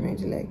coming to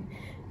remind you, like,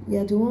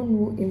 you're the one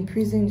who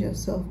imprisoned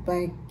yourself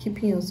by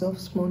keeping yourself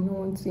small, not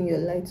wanting your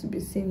light to be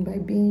seen, by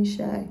being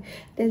shy.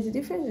 There's a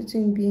difference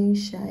between being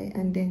shy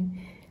and then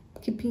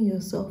keeping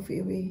yourself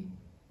away.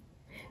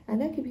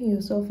 And that keeping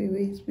yourself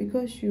away is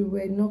because you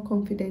were not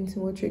confident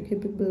in what you're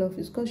capable of.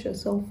 It's because your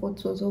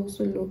self-worth was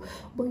also low.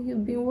 But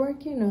you've been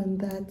working on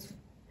that.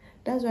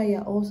 That's why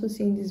you're also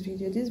seeing this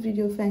video. This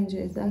video finds you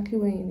exactly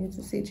where you need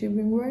to sit. You've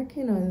been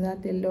working on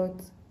that a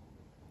lot.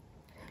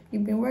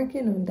 You've been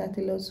working on that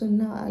a lot. So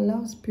now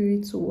allow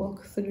spirit to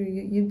walk through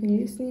you. You've been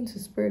listening to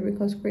spirit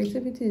because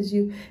creativity is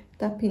you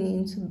tapping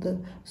into the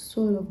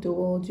soul of the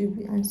world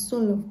and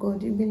soul of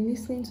God. You've been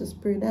listening to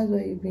spirit. That's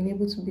why you've been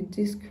able to be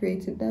this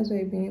creative. That's why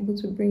you've been able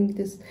to bring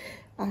this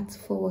art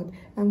forward.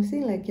 I'm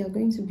saying like you're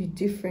going to be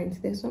different.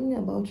 There's something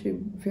about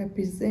you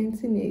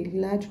representing a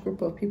large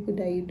group of people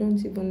that you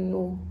don't even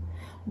know.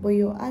 But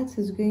your art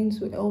is going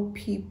to help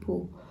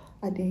people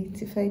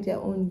identify their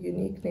own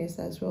uniqueness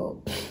as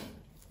well.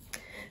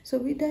 So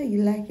whether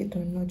you like it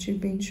or not,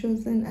 you've been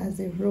chosen as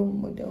a role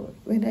model,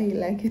 whether you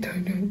like it or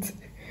not.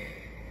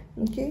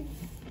 Okay?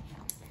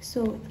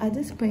 So at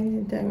this point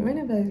in time,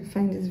 whenever I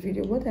find this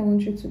video, what I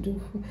want you to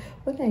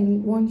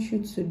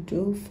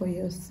do for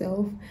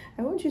yourself,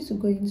 I want you to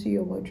go into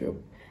your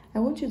wardrobe. I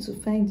want you to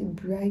find the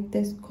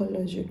brightest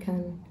colors you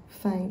can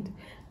find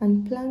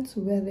and plan to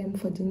wear them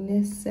for the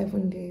next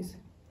 7 days.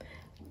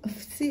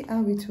 See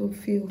how it will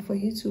feel for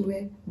you to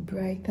wear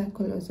brighter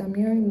colors. I'm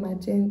hearing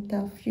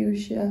magenta,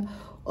 fuchsia,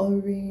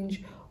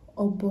 orange,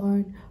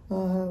 auburn,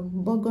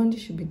 burgundy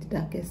should be the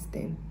darkest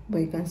thing, but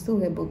you can still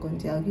wear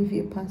burgundy. I'll give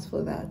you a pass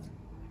for that.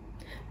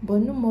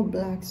 But no more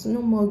blacks,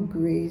 no more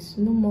grays,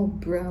 no more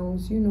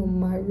browns, you know,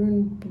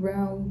 maroon,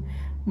 brown,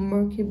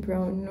 murky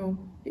brown. No,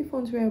 if you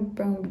want to wear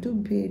brown, do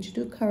beige,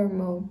 do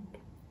caramel.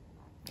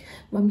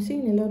 But I'm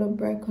seeing a lot of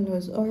bright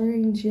colors: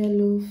 orange,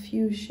 yellow,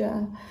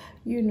 fuchsia,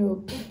 you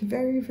know,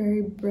 very,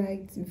 very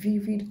bright,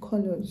 vivid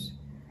colors.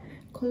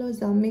 Colors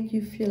that make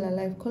you feel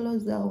alive,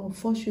 colors that will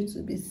force you to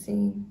be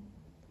seen.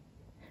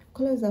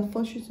 Colors that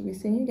force you to be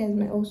seen. You guys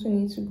might also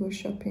need to go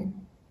shopping.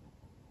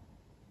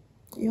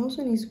 You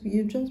also need to,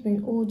 you've just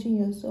been holding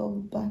yourself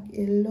back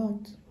a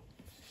lot.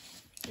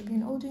 You've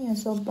been holding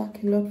yourself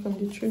back a lot from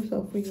the truth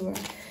of who you are.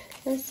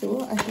 Let's see,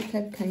 what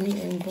archetype can you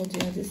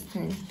embody at this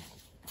time?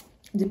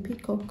 The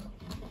peacock.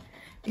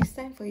 It's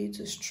time for you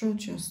to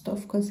strut your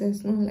stuff because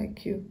there's no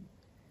like you.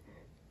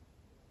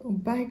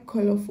 Buy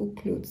colorful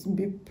clothes,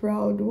 be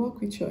proud,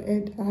 walk with your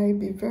head high,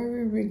 be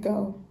very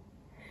regal.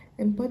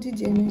 Embody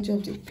the energy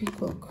of the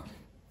peacock.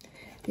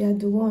 You're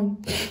the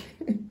one.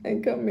 I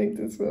can't make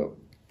this up.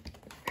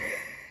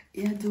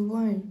 You're the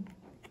one.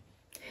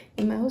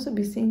 You might also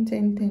be saying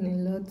 10-10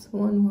 a lot.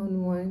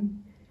 1-1-1.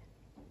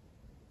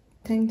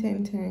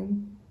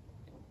 10-10-10.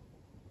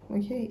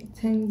 Okay,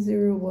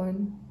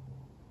 10-0-1.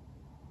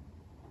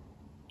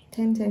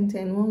 10-10-10.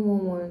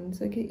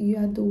 1-1-1. Okay, you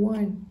are the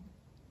one.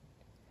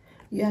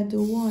 You are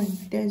the one.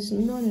 There's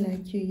none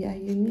like you. You are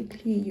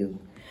uniquely you.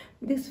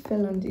 This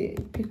fell on the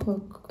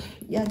peacock.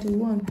 You are the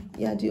one.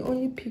 You are the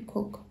only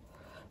peacock.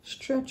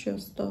 Stretch your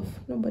stuff.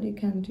 Nobody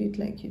can do it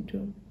like you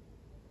do.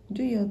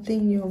 Do your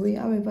thing your way.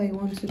 However you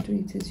want to do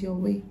it is your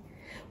way.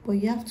 But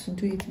you have to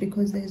do it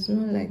because there's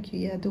none like you.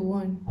 You are the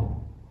one.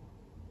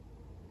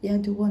 You are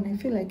the one. I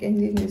feel like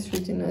ending this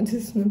reading on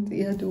this note.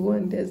 You are the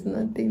one. There's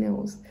nothing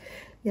else.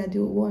 You are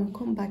the one.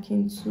 Come back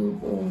into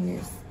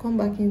wholeness. Come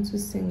back into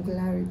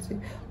singularity.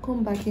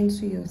 Come back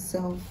into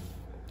yourself.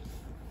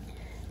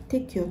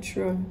 Take your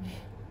throne.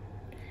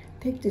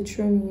 Take the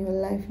throne in your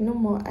life. No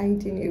more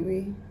hiding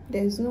away.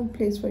 There's no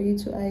place for you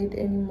to hide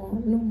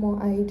anymore. No more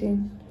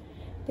hiding.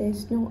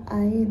 There's no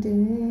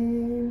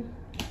hiding.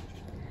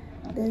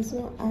 There's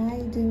no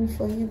hiding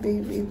for you,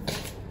 baby.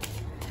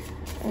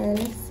 Alright,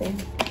 let's see.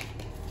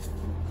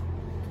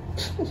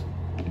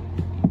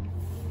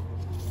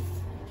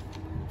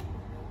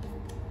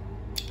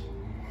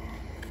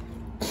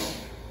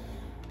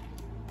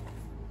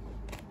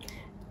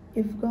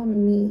 You've got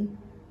me.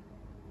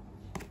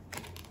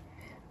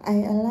 I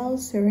allow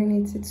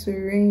serenity to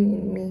reign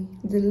in me.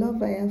 The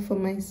love I have for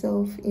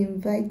myself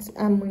invites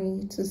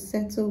harmony to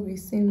settle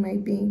within my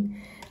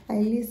being. I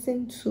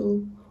listen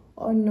to,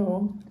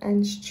 honor,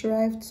 and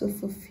strive to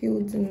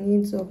fulfill the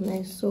needs of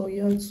my soul.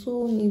 Your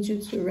soul needs you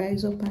to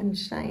rise up and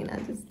shine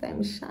at this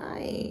time.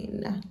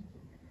 Shine.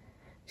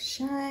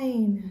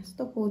 Shine.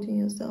 Stop holding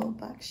yourself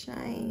back.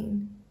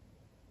 Shine.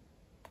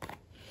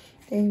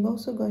 Then you've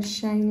also got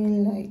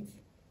shining light.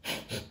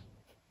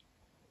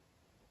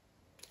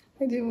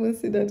 I didn't even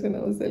see that when I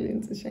was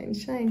telling to shine.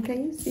 Shine.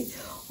 Can you see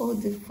all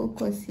the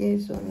focus here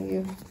is on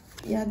you?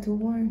 You're the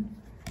one.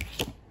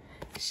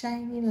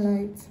 Shining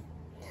light.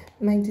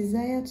 My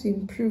desire to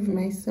improve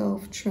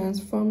myself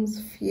transforms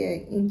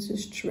fear into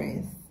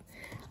strength.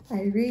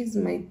 I raise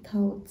my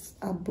thoughts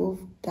above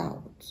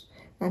doubt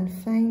and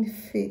find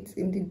faith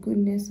in the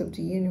goodness of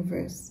the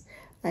universe.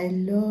 I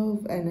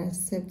love and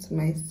accept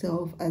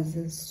myself as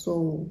a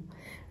soul,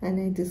 and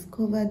I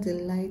discover the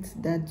light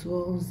that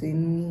dwells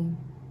in me.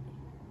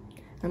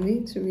 I'm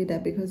going to read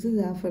that because these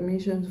are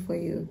affirmations for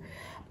you.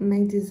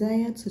 My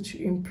desire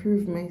to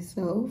improve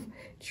myself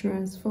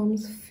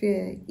transforms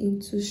fear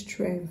into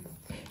strength.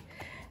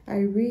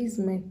 I raise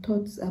my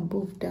thoughts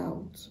above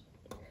doubt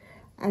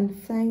and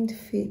find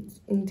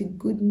faith in the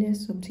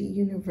goodness of the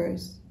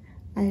universe.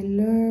 I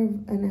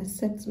love and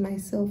accept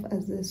myself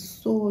as a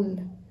soul,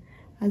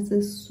 as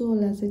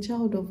a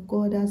child of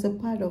God, as a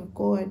part of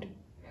God.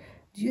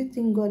 Do you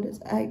think God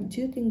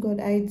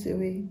hides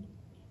away?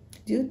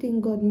 Do you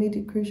think God made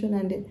the creation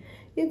and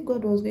if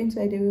God was going to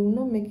hide away, He will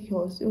not make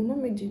us, He will not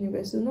make the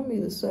universe, He will not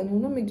make the sun, He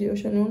will not make the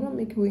ocean, He will not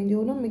make wind, He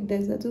will not make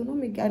desert, He will not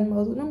make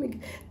animals, He will not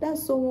make...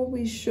 That's someone who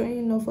is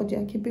showing off what they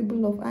are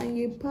capable of, and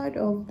you're part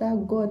of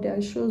that God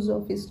that shows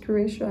off His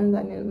creations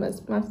and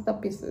His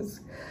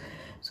masterpieces.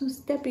 So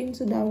step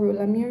into that role.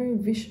 I'm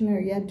hearing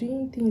visionary. You're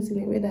doing things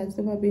in a way that's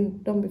never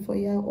been done before.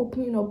 You're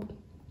opening up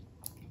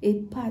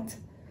a path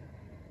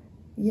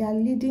You are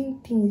leading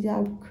things, you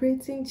are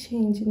creating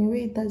change in a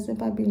way it has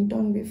never been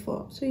done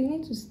before. So you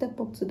need to step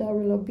up to that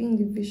role of being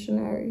the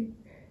visionary.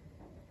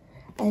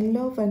 I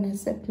love and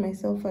accept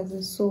myself as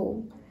a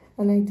soul,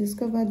 and I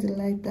discover the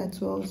light that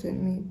dwells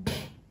in me.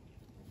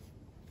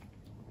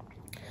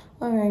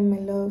 Alright, my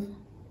love,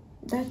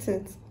 that's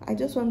it. I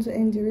just want to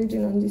end the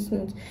reading on this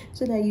note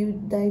so that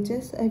you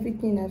digest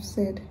everything I've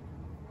said.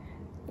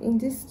 In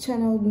this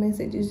channeled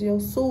message is your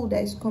soul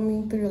that is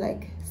coming through.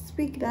 Like,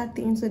 speak that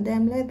thing to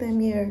them, let them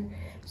hear.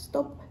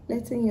 Stop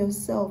letting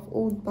yourself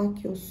hold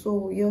back your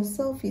soul.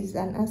 Yourself is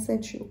an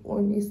asset you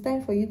own. It's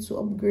time for you to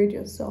upgrade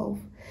yourself.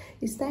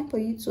 It's time for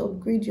you to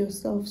upgrade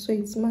yourself so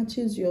it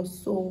matches your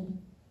soul.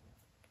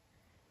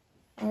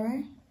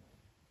 Alright?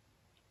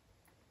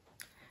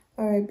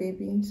 Alright,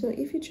 baby. So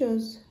if you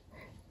chose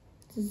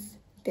this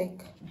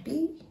deck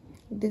B,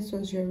 this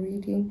was your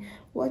reading.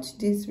 Watch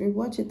this,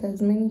 rewatch it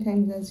as many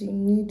times as you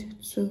need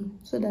to,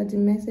 so that the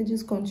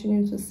messages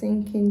continue to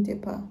sink in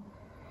deeper.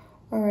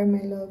 Alright,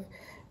 my love.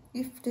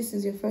 If this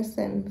is your first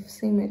time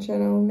seeing my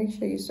channel, make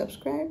sure you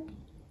subscribe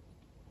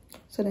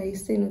so that you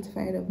stay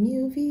notified of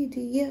new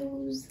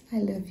videos. I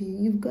love you.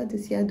 You've got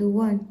this. You're the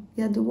one.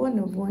 You're the one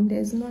of one.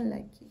 There's none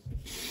like you.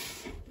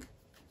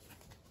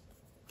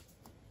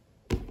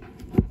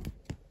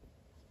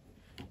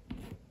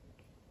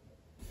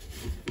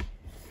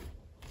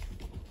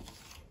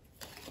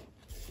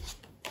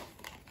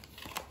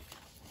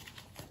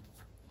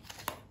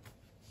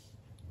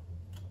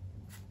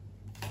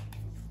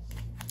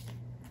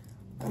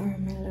 Alright,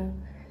 my love.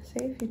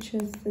 So if you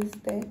choose this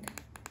deck,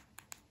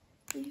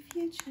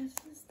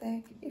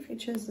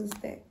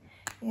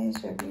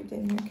 here's your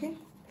reading, okay?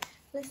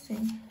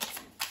 Listen,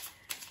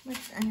 which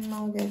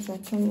animal guys are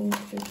coming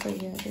through for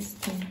you this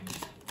time?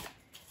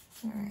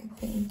 Alright,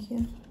 thank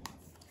you.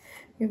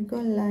 You've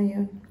got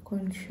lion,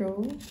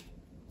 control.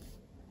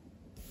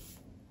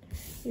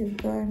 You've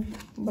got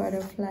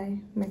butterfly,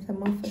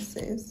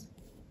 metamorphosis.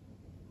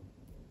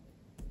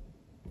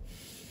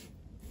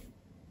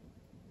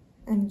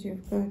 And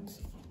you've got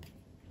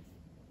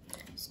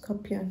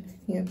Scorpion,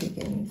 new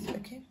beginnings,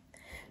 okay?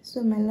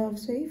 So my love,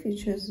 so if you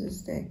choose this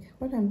deck,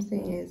 what I'm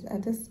saying is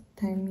at this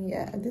time,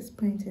 at this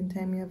point in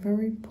time, you're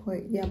very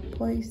you're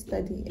poised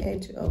at the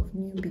edge of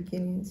new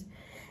beginnings.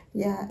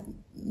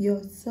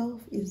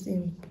 Yourself is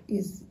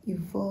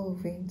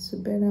evolving to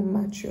better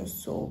match your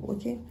soul,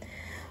 okay?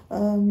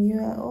 You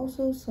are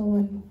also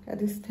someone at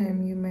this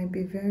time, you might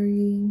be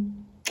very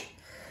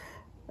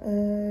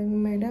you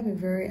might have a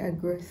very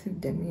aggressive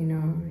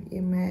demeanor.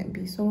 You might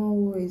be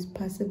someone who is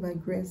passive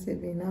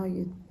aggressive in how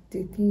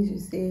the things you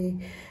say.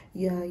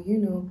 You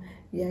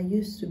are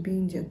used to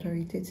being the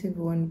authoritative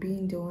one,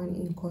 being the one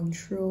in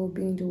control,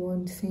 being the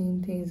one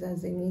saying things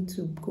as they need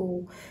to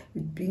go,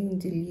 being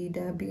the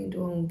leader, being the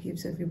one who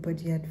gives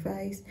everybody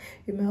advice.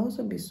 You may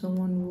also be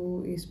someone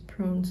who is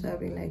prone to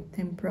having like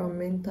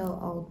temperamental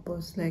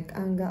outbursts, like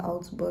anger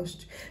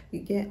outbursts. You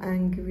get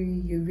angry,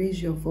 you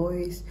raise your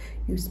voice,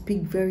 you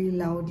speak very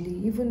loudly.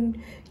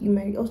 Even you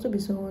might also be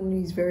someone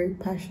who is very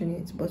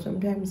passionate, but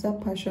sometimes that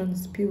passion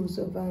spills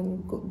over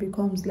and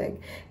becomes like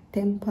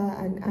temper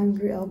and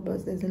angry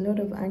outbursts. There's a lot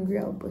of angry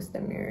outbursts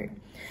I'm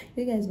hearing.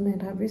 You guys might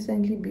have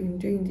recently been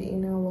doing the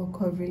inner work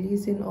of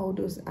releasing all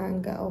those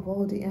anger, of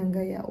all the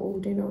anger you're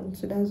holding on.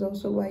 So that's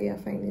also why you're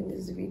finding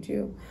this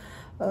video.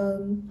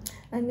 And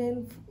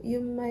then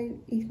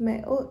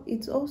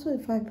it's also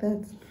the fact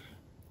that,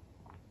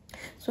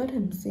 so what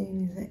I'm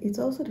saying is that it's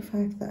also the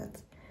fact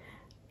that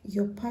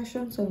your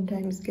passion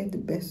sometimes get the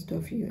best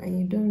of you and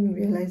you don't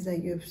realize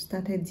that you've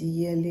started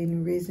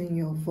yelling, raising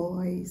your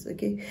voice,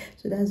 okay?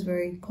 So that's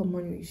very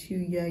common with you.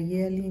 You're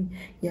yelling,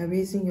 you're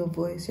raising your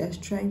voice, you're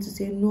trying to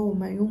say, no,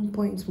 my own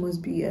point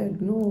must be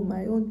heard. No,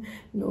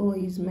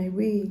 it's my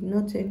way,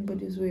 not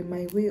anybody's way,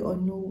 my way or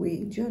no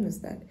way. Do you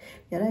understand?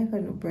 You're that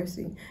kind of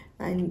person.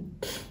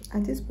 And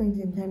at this point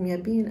in time, you're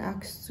being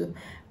asked to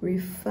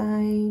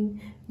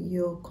refine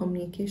your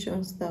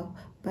communication style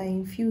by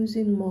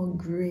infusing more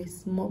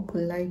grace, more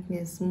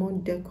politeness, more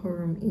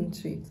decorum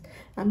into it.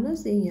 I'm not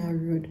saying you're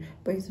rude,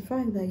 but it's the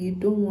fact that you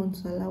don't want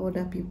to allow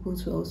other people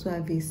to also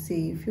have a say.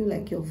 You feel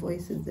like your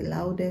voice is the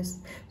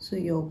loudest, so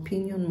your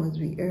opinion must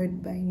be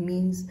heard by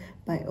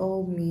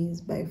all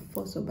means, by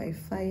force or by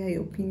fire.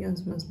 Your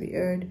opinions must be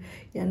heard.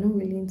 You're not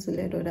willing to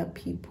let other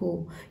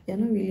people, you're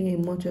not really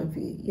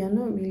you're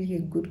not really a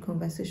good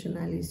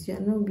conversationalist, you're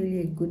not really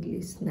a good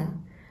listener.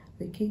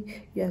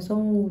 Okay, you are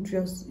someone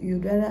who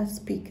you'd rather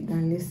speak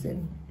than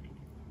listen.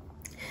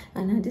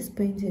 And at this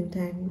point in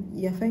time,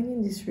 you're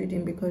finding this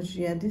reading because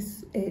you're at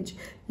this edge,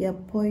 you're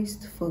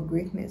poised for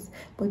greatness.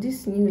 But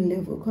this new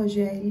level, because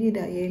you're a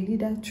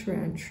leader true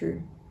and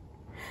true.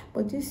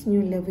 But this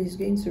new level is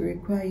going to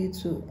require you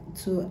to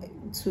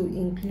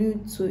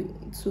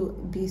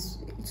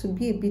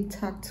be a bit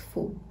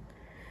tactful.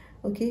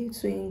 okay,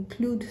 to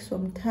include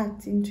some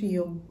tact into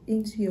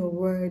your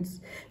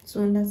words, to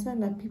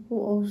understand that people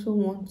also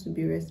want to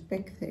be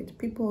respected,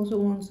 people also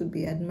want to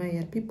be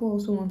admired, people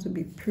also want to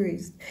be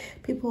praised,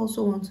 people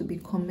also want to be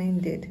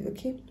commended,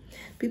 okay?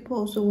 People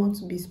also want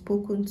to be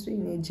spoken to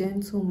in a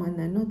gentle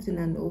manner, not in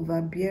an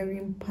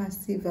overbearing,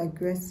 passive,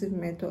 aggressive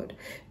method,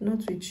 not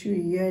with you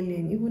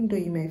yelling, even though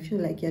you might feel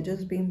like you're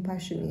just being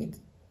passionate.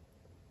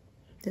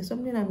 There's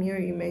something I'm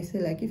hearing, you might say,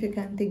 like, if you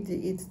can't take the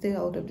heat, stay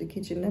out of the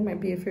kitchen. That might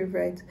be a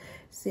favorite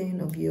saying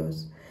of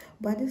yours.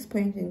 But at this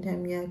point in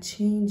time, you're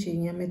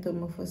changing, you're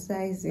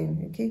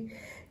metamorphosizing, okay?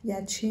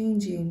 You're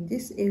changing.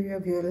 This area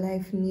of your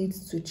life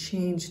needs to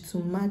change to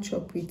match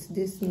up with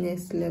this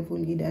next level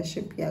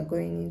leadership you are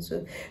going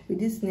into.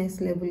 With this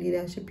next level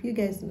leadership, you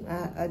guys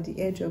are at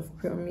the edge of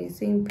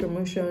promising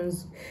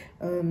promotions.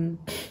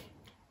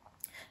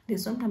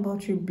 There's something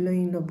about you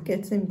blowing up,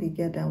 getting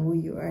bigger than who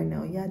you are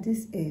now. You're at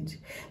this age.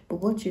 But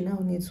what you now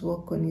need to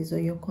work on is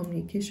on your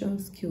communication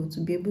skill to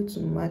be able to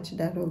match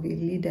that of a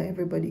leader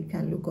everybody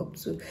can look up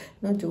to.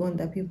 Not the one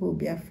that people will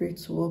be afraid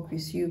to work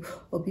with you,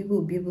 or people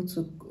will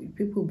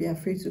be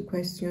afraid to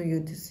question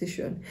your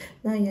decision.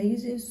 Now you're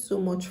using so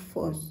much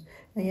force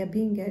and you're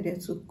being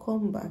guided to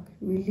come back,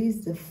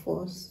 release the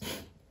force.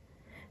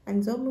 And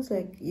it's almost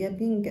like you're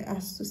being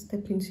asked to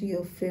step into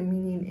your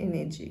feminine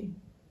energy.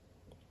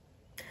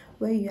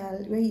 Where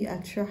you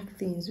attract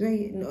things, where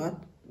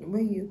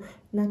you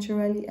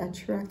naturally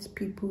attract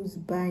people's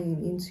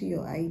buying into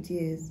your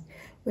ideas,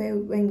 where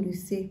when you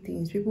say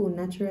things, people will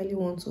naturally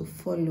want to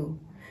follow.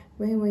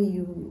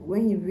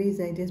 When you raise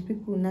ideas,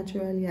 people will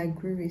naturally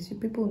agree with you.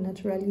 People will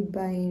naturally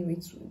buy in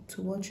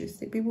to what you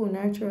say. People will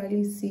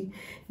naturally see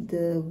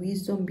the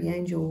wisdom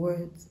behind your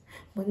words.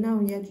 But now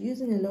you're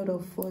using a lot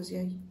of force,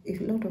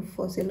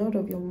 a lot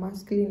of your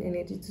masculine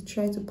energy to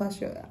try to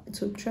pass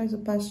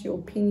your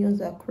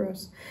opinions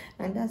across,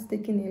 and that's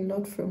taking a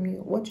lot from you.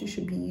 What you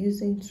should be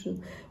using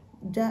to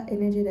that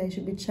energy that you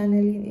should be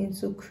channeling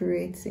into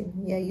creating,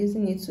 you're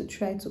using it to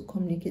try to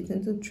communicate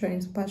and to try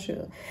and pass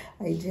your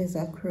ideas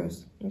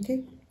across.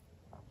 Okay,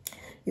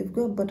 you've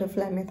got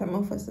butterfly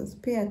metamorphosis.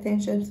 Pay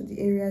attention to the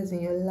areas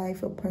in your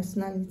life or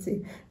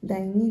personality that are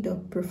in need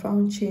of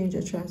profound change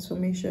or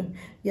transformation.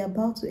 You're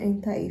about to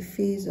enter a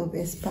phase of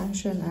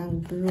expansion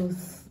and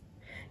growth.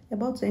 You're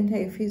about to enter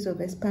a phase of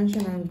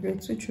expansion and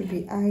growth, which will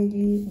be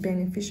highly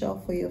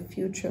beneficial for your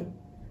future.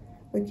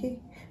 Okay,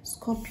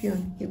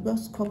 Scorpion, you've got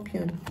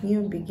Scorpion,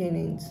 new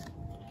beginnings.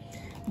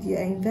 You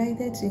are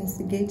invited to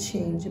instigate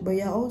change, but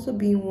you're also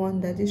being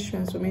warned that this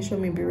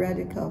transformation may be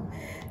radical.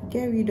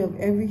 Get rid of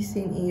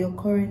everything in your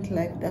current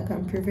life that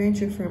can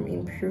prevent you from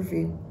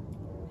improving.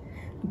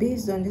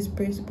 Based on this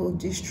principle,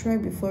 destroy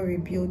before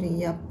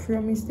rebuilding. You are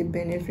promised a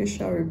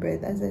beneficial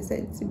rebirth. As I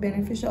said, it's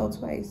beneficial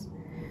twice.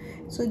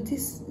 So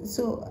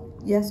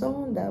you're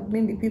someone that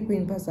maybe people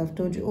in the past have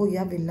told you, oh, you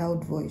have a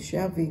loud voice, you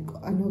have an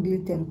ugly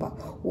temper,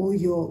 or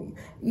you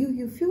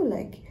feel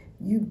like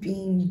you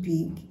being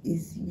big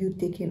is you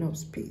taking up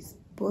space.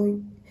 But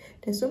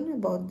there's something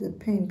about the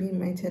pen being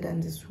mightier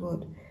than this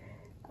word.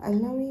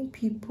 Allowing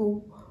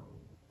people,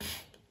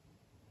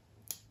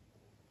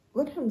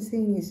 what I'm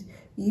saying is,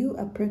 you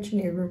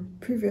approaching a room,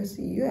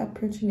 previously you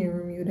approaching a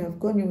room, you would have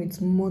gone in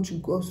with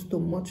much gusto,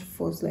 much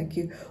force, like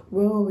you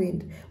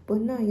whirlwind.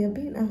 But now you're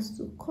being asked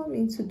to come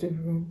into the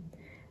room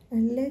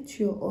and let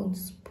your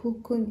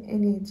unspoken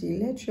energy,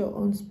 let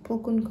your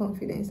unspoken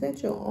confidence,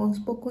 let your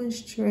unspoken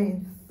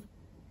strength,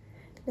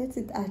 let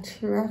it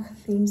attract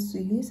things to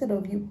you. Instead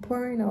of you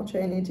pouring out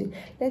your energy,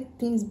 let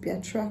things be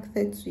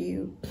attracted to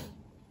you.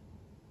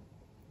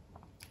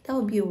 That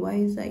would be a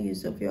wiser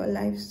use of your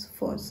life's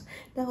force.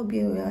 That would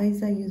be a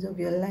wiser use of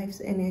your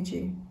life's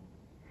energy.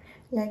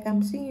 Like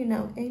I'm seeing you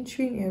now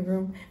entering a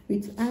room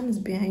with arms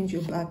behind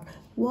your back,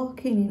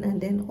 walking in,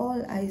 and then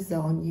all eyes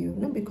are on you.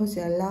 Not because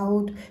you're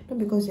loud, not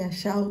because you're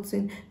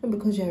shouting, not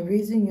because you're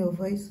raising your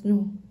voice,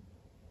 no.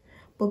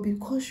 But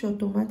because you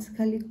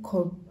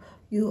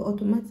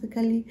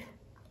automatically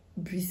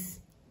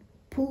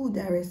pull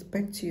that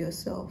respect to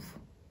yourself.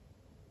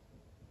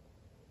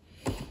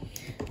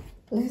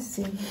 Let's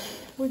see.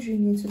 What do you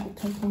need to be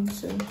talking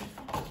to?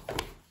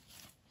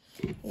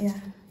 Yeah,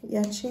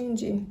 you're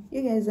changing.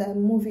 You guys are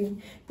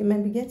moving. You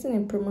might be getting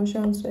a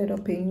promotion to head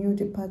up a new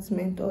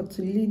department or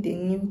to lead a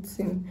new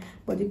team.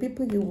 But the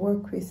people you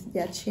work with, they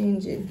are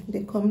changing.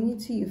 The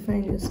community you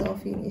find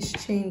yourself in is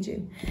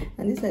changing.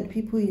 And these are the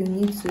people you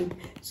need to.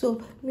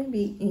 So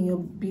maybe in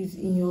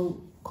your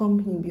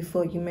company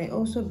before, you might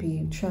also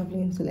be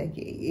traveling to like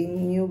a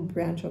new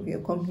branch of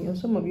your company, or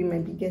some of you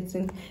might be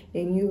getting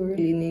a new role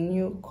in a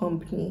new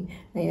company,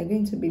 and you're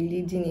going to be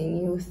leading a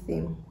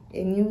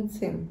new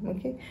team,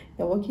 okay?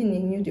 You're working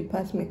in a new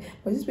department,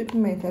 but these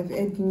people might have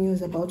heard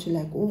news about you,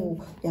 like,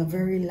 oh, you're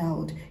very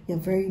loud, you're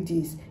very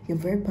this, you're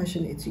very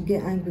passionate, you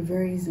get angry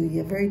very easily,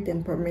 you're very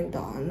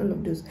temperamental, and all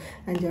of those,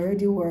 and they're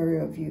already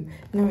worried of you.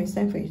 Now it's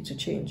time for you to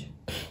change.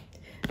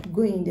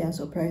 Go in there and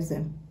surprise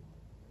them.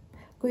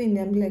 Go in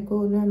there and be like,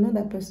 oh, no, I'm not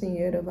that person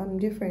you heard of. I'm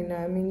different now.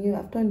 I mean,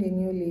 I've turned a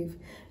new leaf.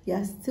 You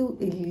are still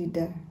a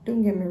leader.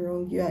 Don't get me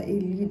wrong. You are a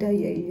leader.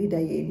 You're a leader.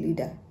 You're a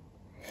leader.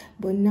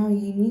 But now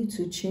you need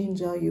to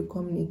change how you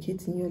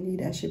communicate in your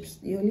leadership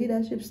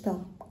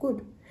style.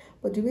 Good.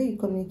 But the way you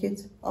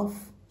communicate, off.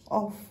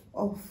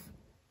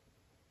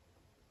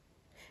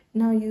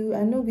 Now you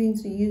are not going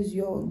to use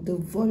the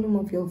volume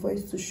of your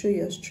voice to show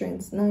your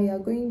strengths. Now you are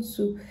going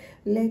to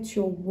let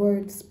your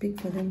words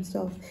speak for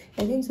themselves.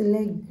 You're going to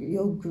let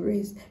your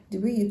grace, the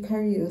way you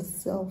carry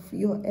yourself,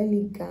 your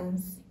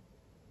elegance,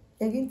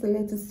 you're going to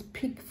let it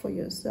speak for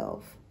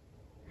yourself.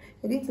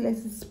 You're going to let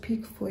it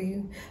speak for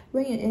you.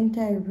 When you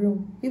enter a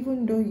room,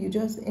 even though you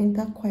just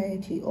enter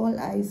quietly, all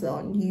eyes are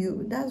on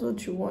you. That's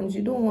what you want.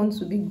 You don't want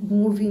to be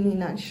moving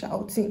in and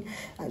shouting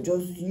and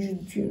just,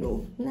 you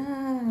know,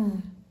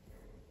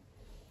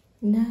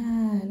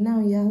 now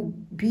you're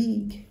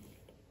big.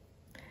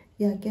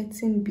 You're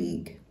getting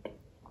big.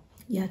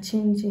 You're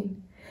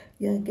changing.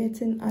 You're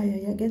getting higher.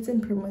 You're getting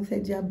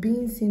promoted. You're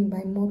being seen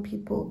by more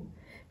people.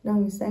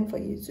 Now it's time for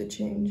you to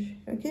change.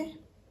 Okay?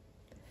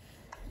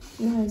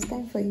 Now it's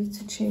time for you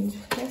to change.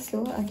 Let's see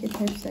what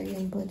archetypes are you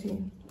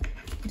embodying.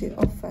 The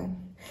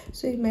orphan.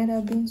 So it might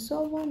have been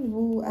someone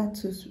who had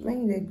to,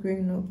 when you were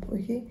growing up,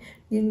 okay,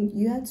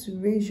 you had to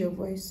raise your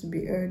voice to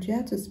be heard. You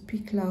had to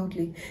speak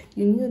loudly.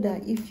 You knew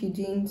that if you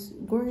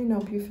didn't, growing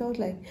up, you felt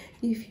like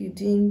if you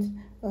didn't,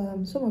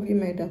 some of you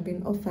might have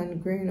been orphan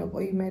growing up,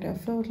 or you might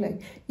have felt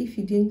like if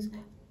you didn't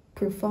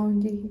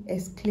profoundly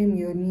exclaim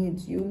your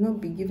needs, you will not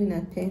be given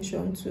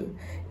attention to. You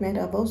might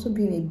have also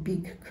been a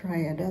big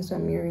crier. That's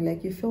what I'm hearing.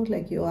 Like you felt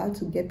like you had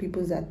to get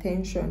people's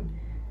attention.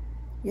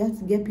 You had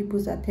to get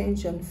people's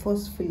attention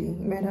forcefully.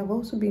 You might have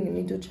also been a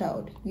middle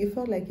child. You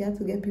felt like you had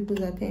to get people's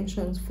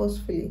attention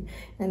forcefully.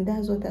 And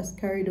that's what has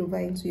carried over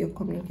into your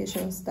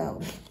communication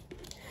style.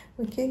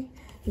 Okay?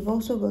 You've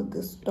also got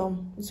the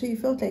storm. So you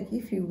felt like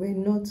if you were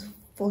not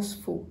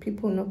forceful,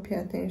 people will not pay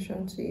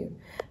attention to you.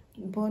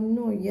 But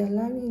no, you're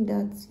allowing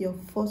that your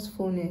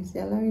forcefulness,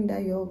 you're allowing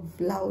that your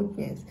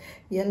loudness,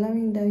 you're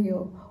allowing that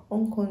your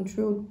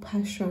uncontrolled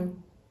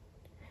passion,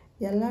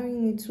 you're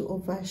allowing it to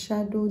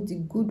overshadow the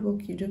good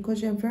work you do,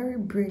 because you're very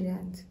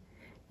brilliant.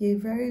 You're a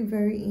very,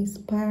 very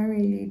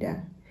inspiring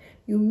leader.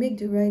 You make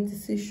the right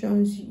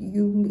decisions.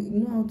 You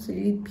know how to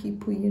lead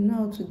people. You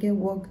know how to get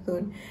work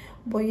done.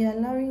 But you're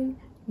allowing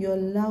your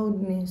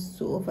loudness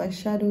to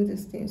overshadow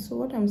this thing. So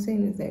what I'm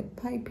saying is that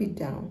pipe it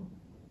down,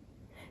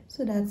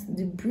 so that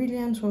the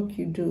brilliant work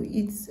you do,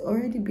 it's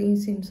already being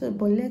seen. So,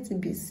 but let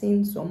it be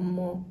seen some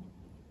more.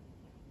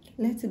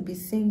 Let it be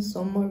seen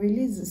some more.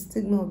 Release the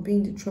stigma of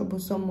being the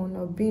troublesome one,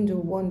 of being the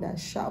one that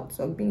shouts,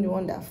 of being the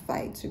one that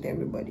fights with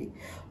everybody,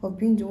 of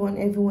being the one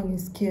everyone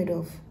is scared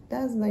of.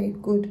 That's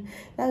not good.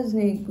 That's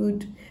not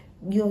good.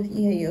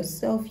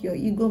 Yourself, your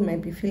ego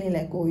might be feeling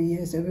like, oh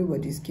yes,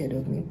 everybody's scared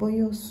of me. But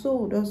your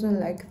soul doesn't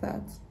like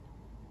that.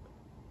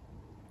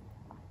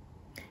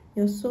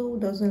 Your soul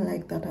doesn't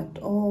like that at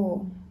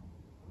all.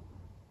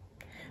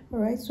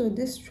 Alright, so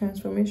this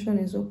transformation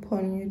is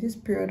upon you. This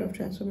period of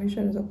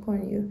transformation is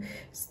upon you.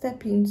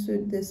 Step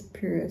into this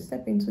period.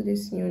 Step into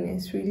this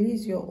newness.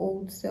 Release your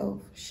old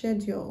self.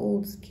 Shed your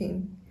old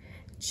skin.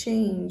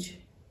 Change.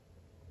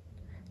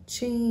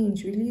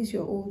 Release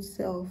your old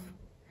self.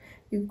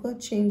 You've got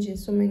change in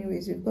so many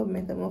ways. You've got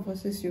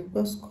metamorphosis. You've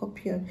got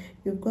scorpion.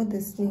 You've got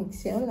the snake.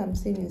 See, all I'm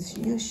saying is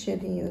you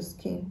shedding your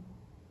skin.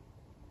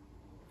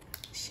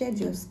 Shed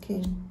your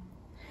skin.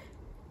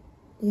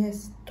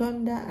 Yes,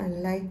 thunder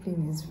and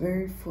lightning is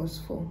very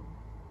forceful.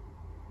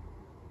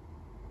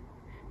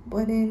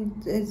 But then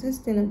there's this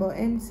thing about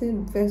empty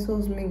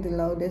vessels make the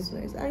loudest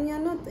noise. And you're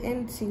not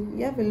empty.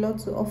 You have a lot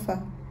to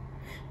offer.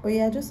 But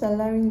you're just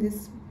allowing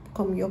this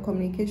your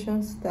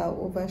communication style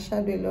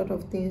overshadow a lot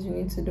of things you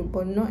need to do.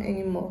 But not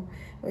anymore.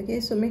 Okay,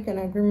 so make an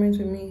agreement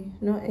with me.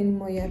 Not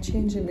anymore. You're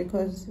changing,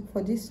 because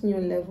for this new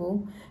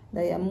level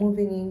that you're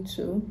moving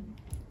into,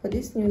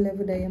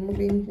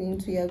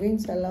 you're going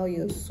to allow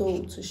your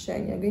soul to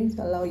shine. You're going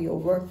to allow your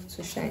work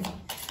to shine.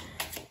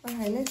 All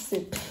right, let's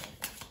see.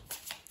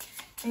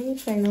 Any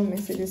final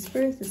message? The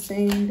Spirit is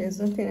saying there's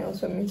nothing else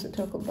for me to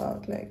talk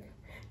about. Like,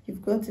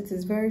 you've got it.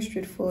 It's very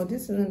straightforward.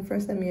 This isn't the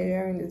first time you're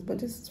hearing this, but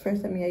this is the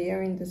first time you're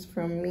hearing this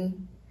from me.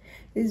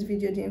 This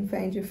video didn't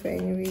find you for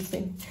any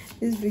reason.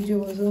 This video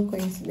was not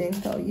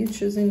coincidental. You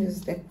choosing this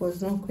deck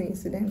was not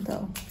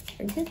coincidental.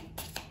 Okay?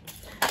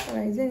 All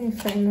right, is there any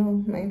final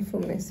mindful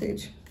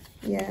message?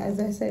 Yeah, as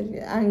I said,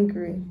 you're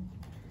angry.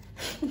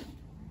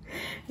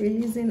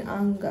 Releasing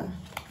anger.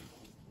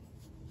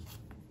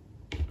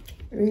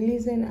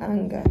 Releasing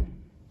anger.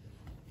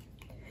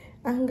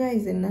 Anger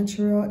is a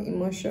natural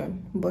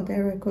emotion, but I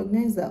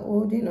recognize that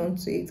holding on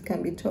to it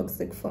can be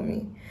toxic for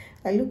me.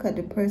 I look at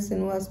the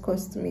person who has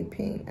caused me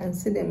pain and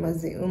see them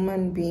as the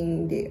human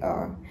being they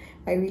are.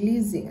 I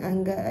release the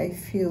anger I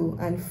feel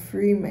and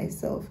free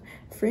myself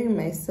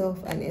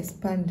and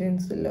expand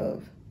into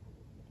love.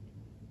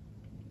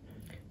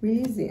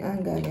 Release the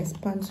anger and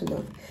expand to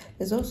love.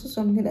 There's also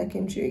something that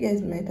came true. You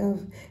guys might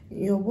have,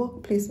 your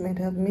workplace might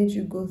have made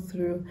you go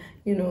through,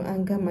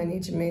 anger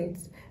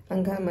management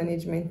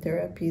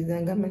therapies,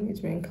 anger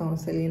management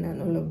counseling, and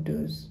all of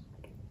those.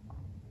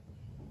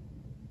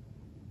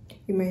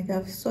 You might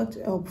have sought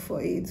help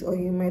for it, or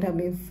you might have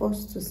been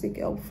forced to seek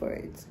help for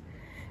it.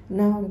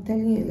 Now I'm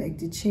telling you, like,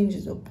 the change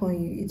is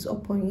upon you. It's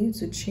upon you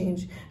to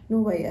change. Know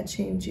why you're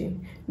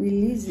changing.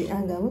 Release the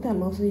anger. What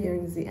I'm also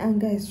hearing is the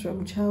anger is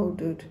from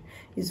childhood.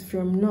 It's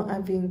from not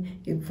having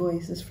a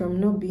voice. It's from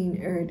not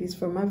being heard. It's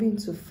from having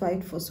to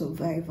fight for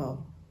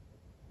survival.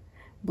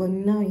 But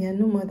now you're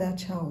no more that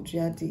child.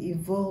 You are the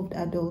evolved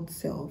adult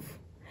self.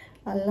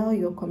 Allow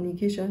your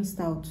communication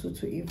style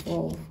to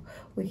evolve,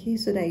 okay,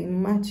 so that it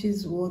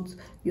matches what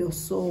your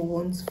soul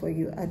wants for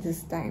you at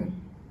this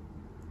time.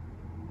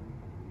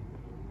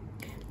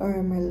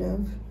 Alright, my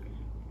love.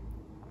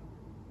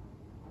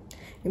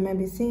 You might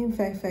be seeing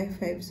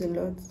 555s a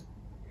lot.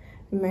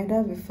 You might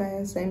have a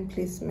fire sign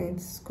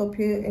placement.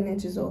 Scorpio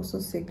energy is also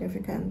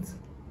significant.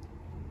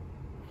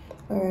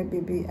 Alright,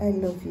 baby, I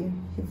love you.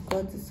 You've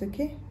got this,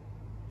 okay?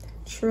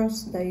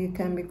 Trust that you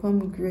can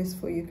become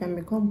graceful, you can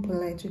become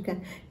polite,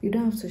 you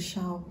don't have to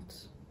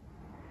shout.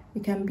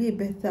 You can be a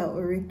better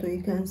orator,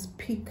 you can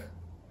speak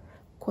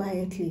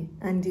quietly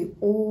and the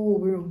whole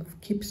room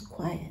keeps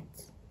quiet.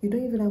 You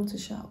don't even have to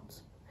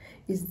shout.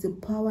 It's the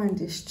power and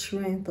the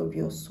strength of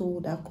your soul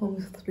that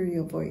comes through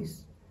your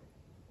voice.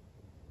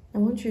 I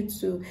want you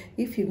to,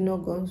 if you've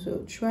not gone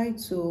to, try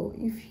to,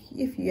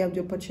 if you have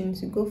the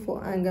opportunity, go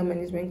for anger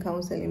management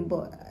counseling.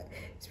 But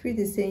Spirit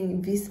is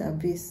saying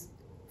vis-a-vis.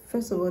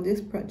 First of all,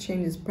 this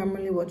change is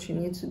primarily what you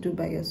need to do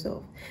by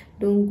yourself.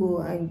 Don't go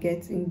and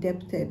get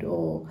indebted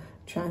or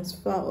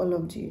transfer all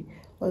of the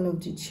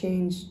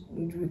change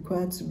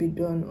required to be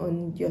done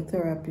on your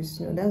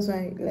therapist. No, that's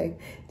why, like,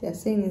 they're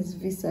saying is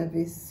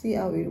vis-a-vis. See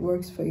how it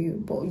works for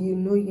you, but you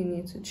know you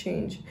need to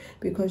change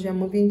because you're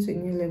moving to a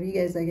new level. You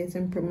guys are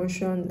getting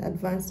promotion,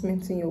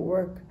 advancements in your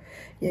work.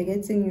 You're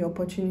getting new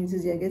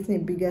opportunities. You're getting a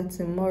bigger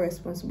team, more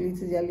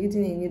responsibilities. You're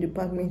leading a new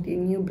department, a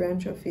new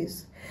branch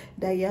office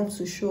that you have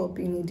to show up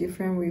in a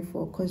different way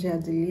for, because you're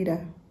the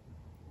leader.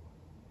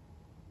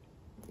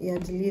 You're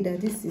the leader.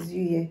 This is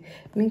you here.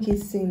 Make it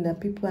seem that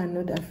people are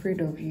not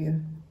afraid of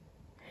you.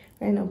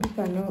 Right now,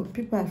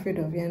 people are afraid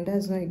of you, and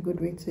that's not a good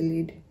way to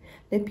lead.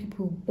 Let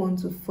people want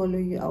to follow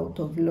you out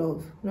of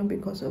love, not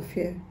because of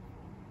fear.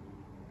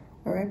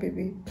 All right,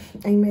 baby.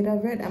 And you might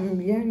have read,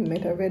 you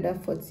might have read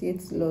that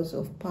 48 laws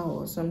of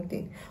power or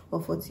something,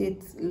 or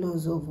 48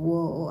 laws of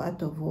war or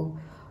art of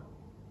war.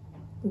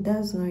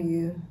 That's not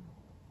you.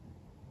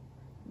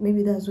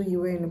 Maybe that's what you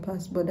were in the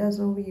past, but that's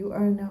not who you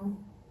are now.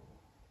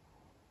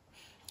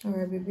 All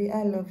right, baby,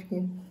 I love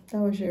you. That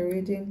was your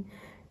reading.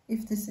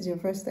 If this is your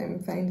first time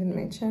finding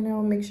my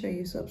channel, make sure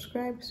you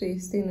subscribe so you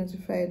stay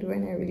notified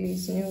when I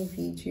release new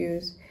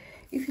videos.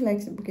 If you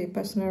like to book a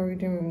personal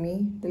reading with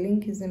me, the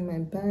link is in my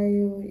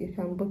bio. You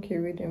can book a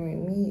reading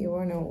with me, a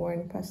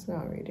one-on-one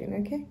personal reading,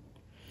 okay?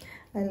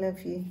 I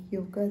love you.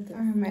 You've got this.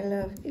 All right, my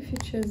love. If you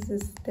choose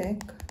this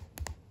deck,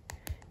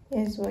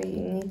 here's what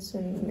you need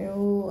to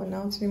know on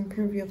how to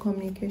improve your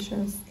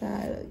communication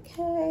style,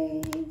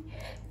 okay?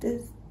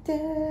 This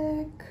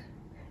deck.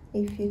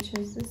 If you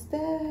choose this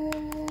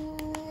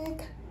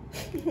deck.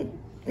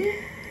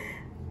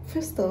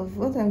 First off,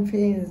 what I'm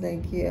feeling is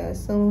like, yeah,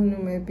 someone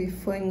who might be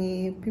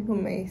funny. People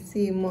might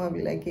see you more of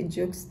like a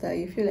jokester.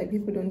 You feel like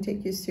people don't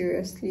take you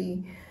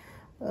seriously.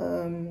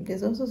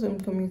 There's also some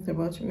comments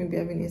about you maybe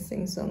having a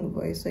sing-song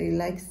voice, so you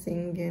like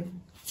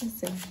singing.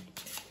 Listen,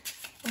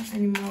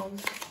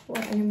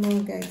 what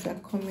animal guys are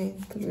coming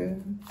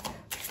through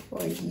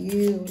for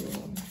you?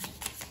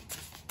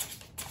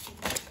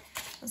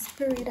 A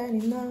spirit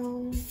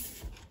animal.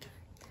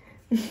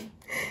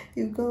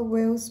 You've got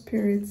whale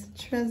spirits.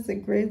 Trust the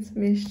great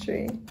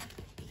mystery.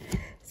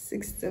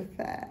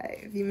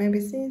 625. You might be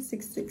saying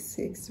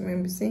 666. You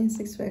might be saying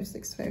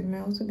 6565. You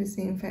might also be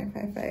saying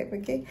 555.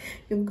 Okay.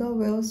 You've got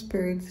whale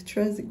spirits.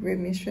 Trust the great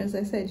mystery. As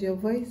I said, your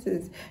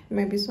voices. You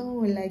might be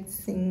someone who likes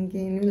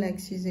singing, who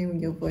likes using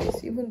your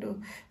voice. Even though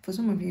for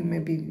some of you,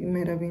 you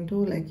might have been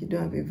told like you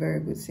don't have a very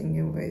good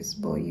singing voice,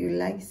 but you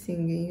like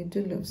singing. You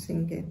do love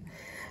singing.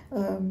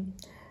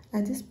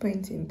 At this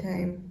point in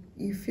time,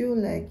 you feel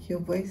like your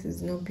voice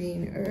is not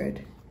being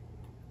heard.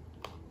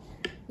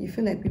 You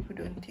feel like people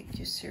don't take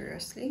you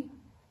seriously.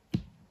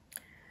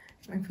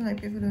 I feel like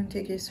people don't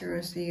take you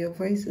seriously. Your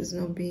voice is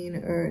not being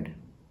heard.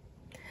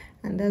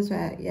 And that's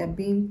why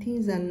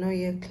things are not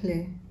yet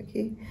clear,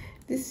 okay?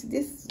 This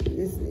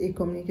is a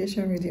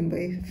communication reading, but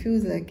it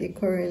feels like a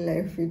current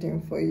life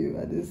reading for you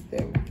at this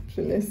time.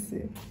 So let's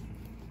see.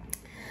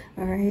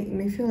 All right, you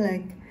may feel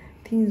like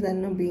things are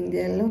not being,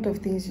 there are a lot of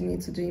things you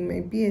need to do. You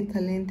might be a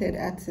talented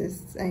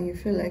artist and you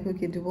feel like,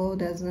 okay, the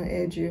world has not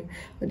heard you,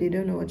 or they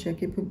don't know what you're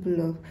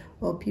capable of,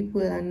 or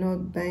people are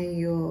not buying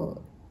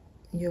your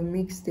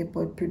mixtape,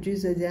 or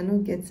producers, they're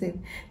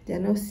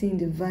not seeing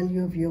the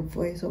value of your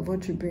voice, of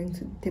what you bring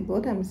to the table.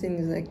 What I'm saying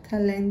is like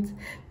talent,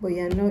 but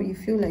you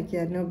feel like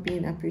you're not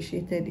being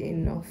appreciated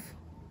enough.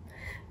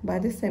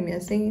 But this time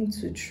you're saying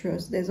to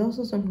trust. There's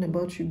also something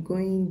about you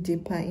going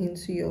deeper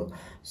into your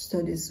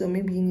studies. So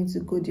maybe you need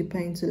to go deeper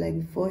into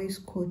like voice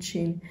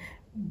coaching.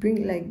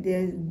 Bring like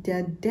there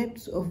are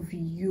depths of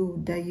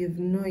you that you've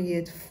not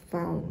yet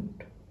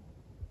found.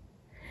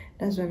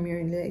 That's what I'm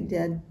hearing. Like,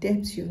 there are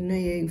depths you've not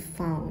yet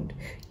found.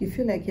 You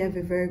feel like you have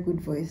a very good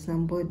voice now,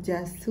 but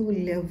there are still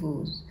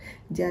levels,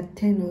 there are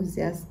tenors,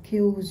 there are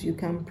skills you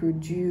can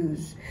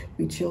produce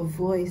with your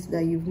voice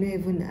that you've not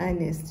even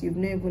harnessed. You've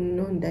not even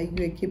known that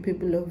you are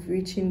capable of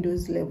reaching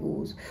those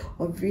levels,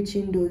 of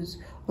reaching those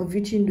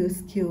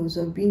skills,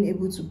 of being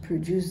able to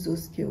produce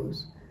those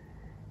skills.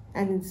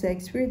 And it's like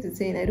Spirit is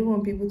saying, I don't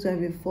want people to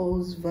have a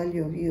false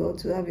value of you or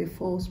to have a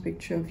false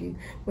picture of you.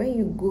 When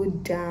you go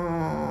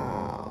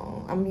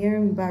down, I'm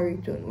hearing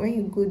baritone. When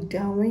you go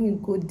down, when you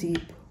go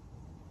deep,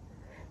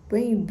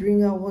 when you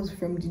bring out what's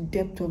from the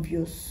depth of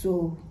your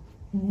soul,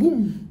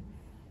 boom,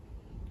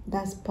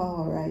 that's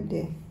power right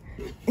there.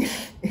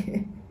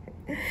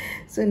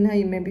 So now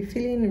you may be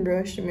feeling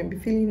rushed, you may be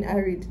feeling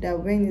arid, that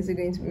when is it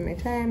going to be my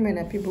time? When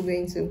are people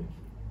going to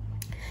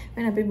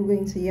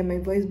hear my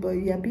voice? But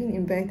you are being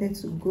invited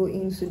to go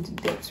into the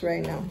depths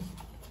right now.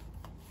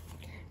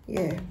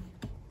 Yeah,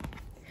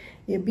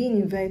 you're being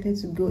invited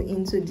to go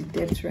into the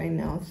depths right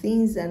now.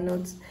 Things are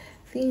not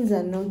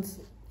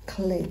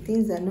clear,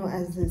 things are not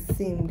as the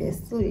same.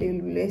 There's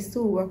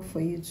still work for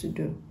you to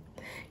do.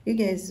 You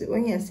guys,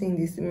 when you're saying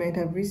this, it might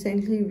have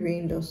recently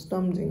rained or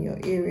stormed in your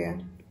area.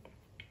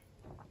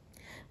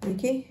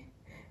 Okay,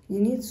 you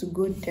need to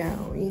go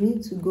down. You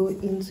need to go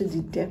into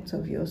the depth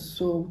of your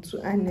soul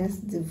to harness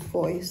the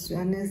voice, to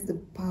harness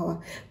the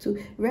power.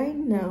 Right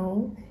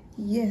now,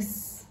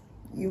 yes,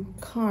 you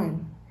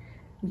can,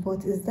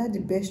 but is that the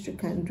best you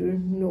can do?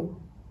 No.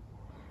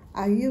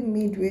 Are you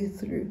midway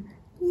through?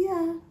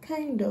 Yeah,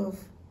 kind of.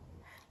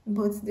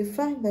 But the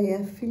fact that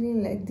you're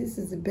feeling like this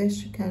is the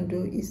best you can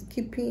do is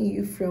keeping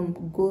you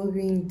from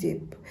going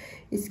deep.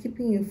 It's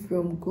keeping you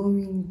from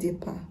going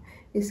deeper.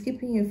 It's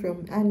keeping you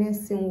from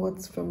harnessing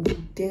what's from the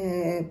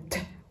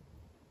depth.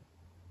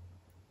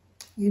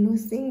 You know,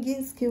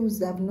 singing skills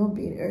that have not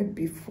been heard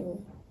before.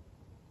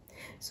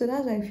 So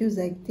that's why it feels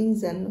like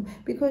things are not,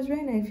 because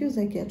right now it feels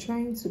like you're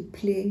trying to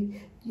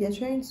play, you're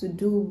trying to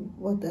do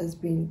what has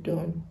been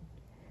done.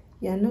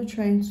 You're not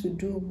trying to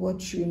do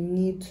what you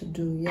need to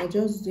do. You're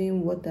just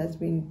doing what has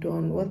been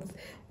done, what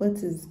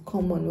is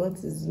common, what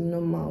is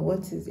normal,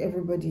 what is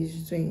everybody's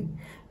doing.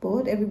 But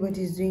what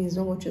everybody's doing is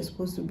not what you're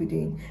supposed to be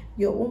doing.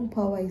 Your own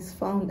power is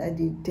found at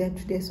the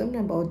depth. There's something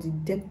about the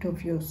depth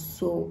of your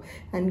soul.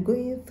 And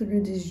going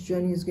through this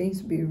journey is going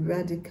to be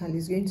radical.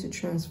 It's going to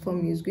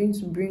transform you. It's going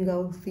to bring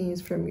out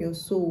things from your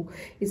soul.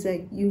 It's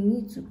like you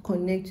need to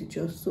connect with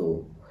your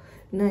soul.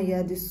 Now you're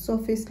at the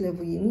surface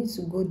level, you need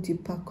to go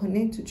deeper,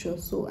 connect with your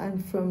soul,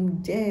 and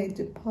from there,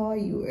 the power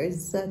you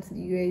exert,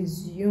 you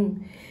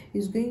assume,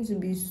 is going to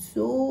be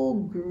so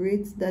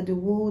great that the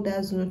world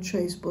has no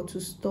choice but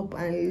to stop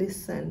and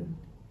listen.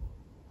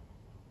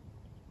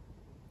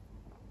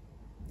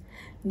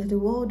 That the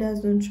world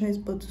has no choice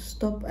but to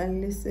stop and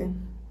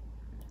listen.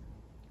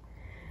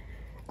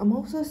 I'm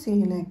also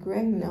saying, like,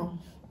 right now,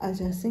 as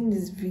you're seeing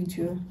this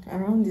video,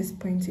 around this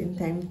point in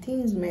time,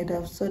 things might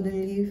have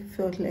suddenly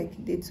felt like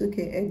they took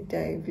a head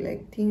dive,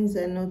 like things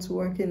are not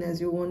working as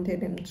you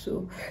wanted them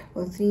to,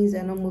 or things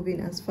are not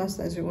moving as fast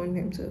as you want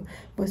them to.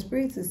 But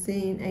Spirit is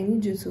saying, I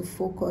need you to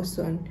focus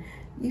on,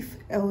 if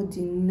all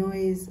the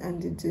noise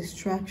and the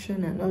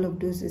distraction and all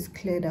of those is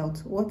cleared out,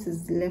 what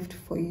is left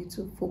for you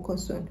to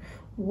focus on?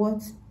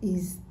 What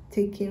is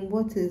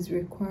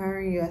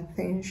requiring your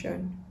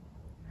attention?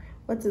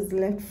 What is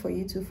left for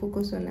you to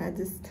focus on at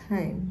this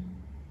time?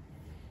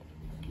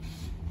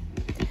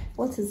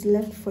 What is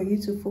left for you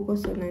to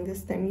focus on at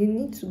this time? You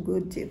need to go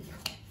deep.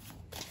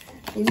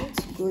 You need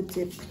to go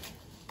deep.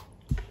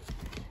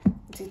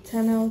 The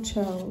eternal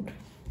child.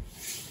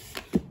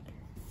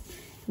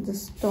 The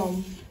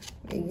storm.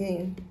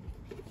 Again.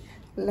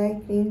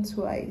 Lightning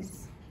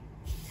twice.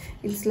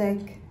 It's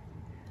like,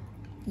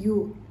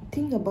 you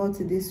think about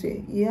it this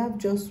way. You have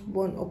just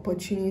one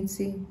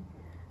opportunity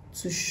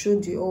to show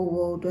the whole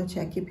world what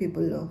you're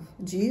capable of.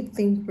 Do you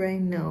think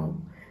right now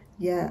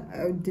you're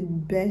the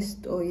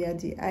best, or you're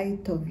the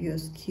height of your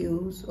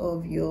skills,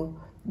 of your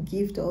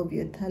gift, of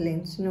your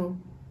talents? No,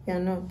 you're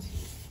not.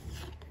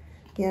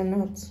 You're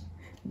not.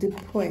 The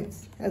poet,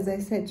 as I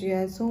said, you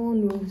are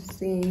someone who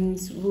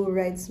sings, who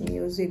writes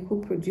music,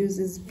 who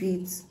produces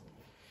beats.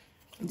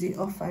 The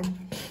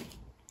orphan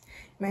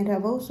might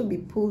have also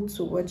been pulled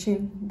to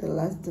watching the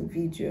last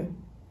video.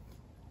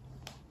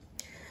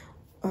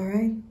 All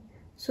right.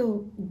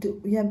 So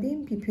we are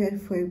being prepared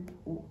for,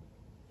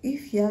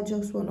 if you have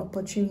just one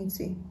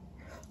opportunity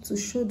to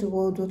show the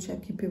world what you're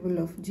capable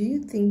of. Do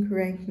you think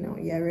right now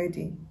you're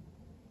ready?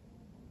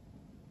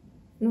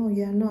 No,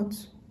 you're not.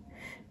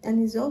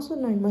 And it's also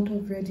not a matter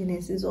of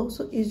readiness. It's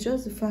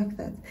just the fact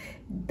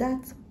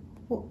that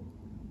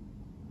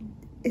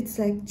it's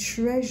like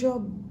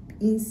treasure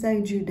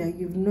inside you that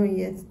you've not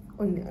yet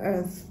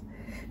unearthed.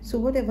 So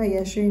whatever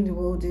you're showing the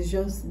world is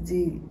just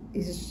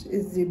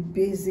is the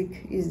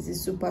basic, is the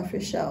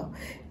superficial,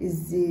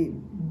 is the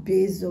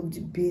base of the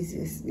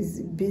basis, is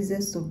the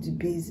basis of the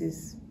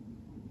basis.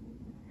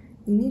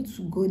 You need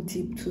to go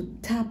deep, to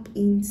tap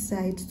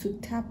inside, to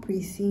tap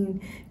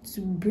within,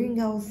 to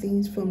bring out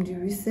things from the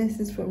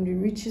recesses, from the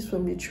riches,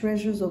 from the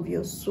treasures of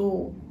your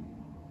soul.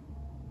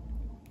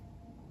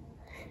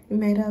 It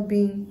might have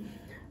been,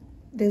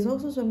 there's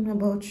also something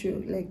about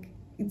you, like,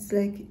 it's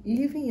like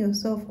leaving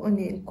yourself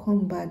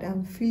unencumbered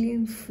and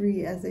feeling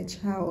free as a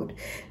child,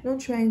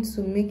 not trying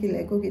to make it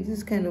like, okay,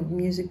 this kind of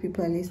music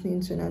people are listening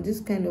to now, this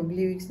kind of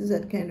lyrics, these are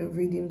kind of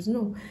rhythms.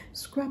 No,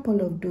 scrap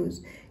all of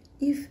those.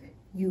 If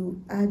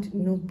you had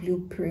no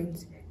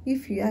blueprint,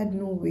 if you had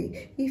no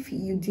way, if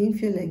you didn't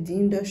feel like the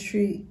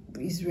industry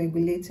is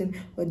regulating,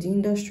 or the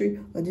industry,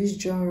 or this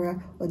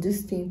genre, or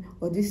this thing,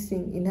 it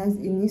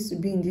needs to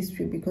be in this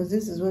way because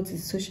this is what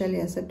is socially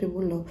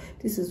acceptable, or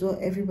this is what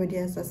everybody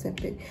has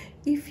accepted.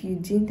 If you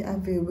didn't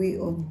have a way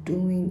of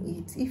doing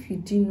it, if you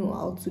didn't know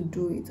how to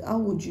do it, how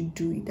would you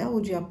do it? How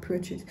would you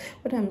approach it?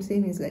 What I'm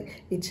saying is,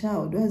 like, a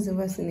child who has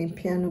never seen a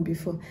piano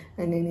before,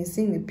 and then he's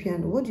seeing the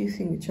piano, what do you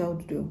think the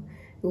child do?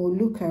 It will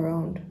look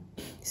around.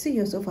 See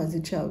yourself as a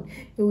child.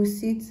 It will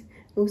sit,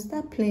 it will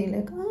start playing,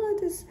 like, oh,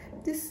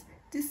 this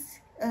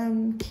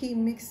key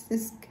makes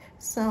this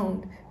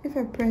sound. If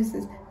I press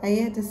this, I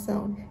hear the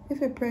sound.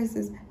 If I press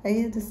this, I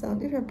hear the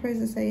sound. If I press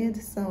this, I hear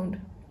the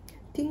sound.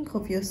 Think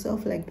of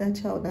yourself like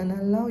that child and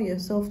allow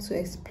yourself to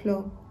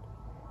explore.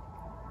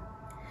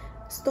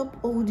 Stop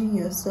holding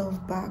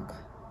yourself back,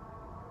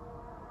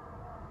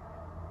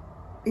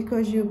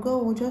 because you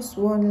got just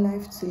one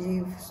life to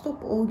live.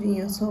 Stop holding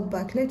yourself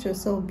back. Let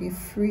yourself be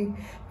free,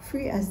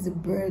 free as the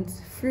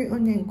birds, free,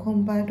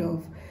 unencumbered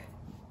of,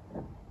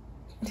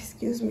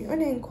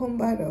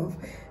 unencumbered of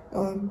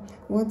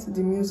what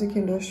the music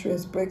industry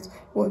expects,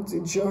 what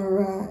the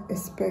genre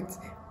expects.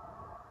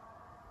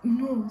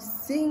 No,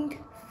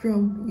 sing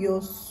from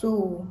your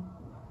soul.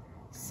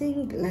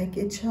 Sing like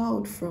a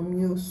child from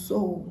your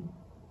soul.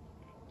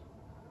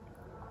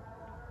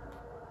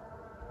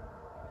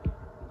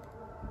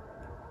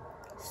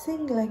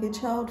 Sing like a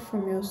child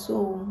from your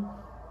soul.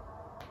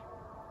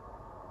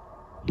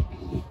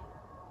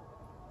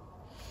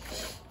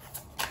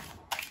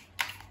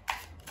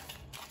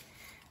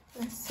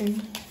 Let's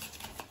see.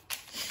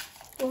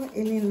 What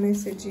alien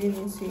message you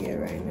need to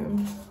hear right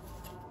now?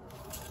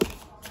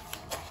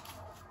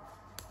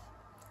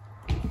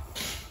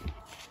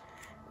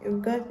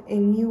 You've got a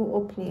new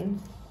opening.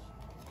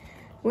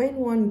 When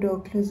one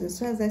door closes,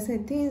 so as I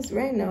said, things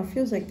right now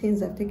feels like things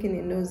have taken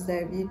a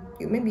nosedive.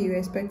 Maybe you're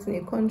expecting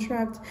a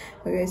contract,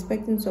 or you're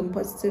expecting some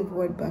positive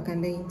word back,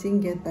 and then you didn't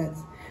get that.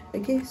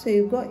 Okay, so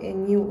you've got a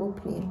new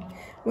opening.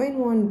 When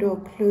one door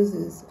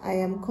closes, I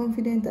am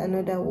confident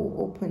another will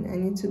open,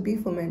 and it will be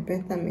for my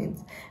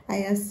betterment. I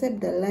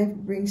accept that life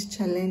brings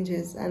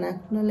challenges and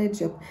acknowledge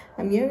your.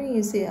 I'm hearing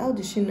you say, how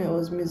did she know I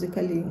was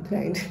musically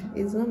inclined?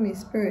 It's not my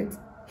spirit.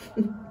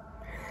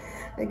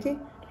 Okay.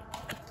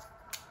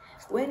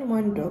 When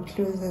one door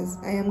closes,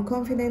 I am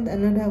confident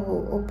another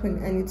will open,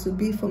 and it will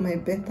be for my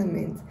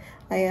betterment.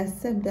 I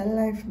accept that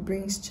life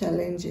brings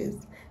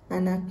challenges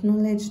and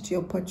acknowledge the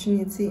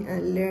opportunity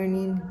and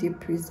learning they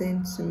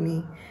present to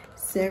me.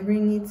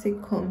 Serenity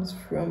comes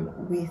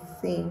from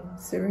within.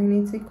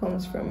 Serenity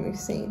comes from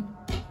within.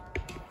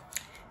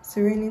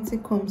 Serenity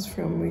comes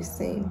from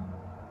within.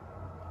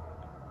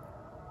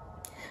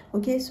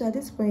 Okay, so at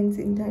this point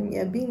in time,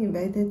 you are being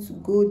invited to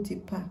go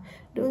deeper.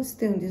 Don't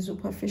stay on the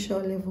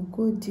superficial level.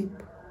 Go deep.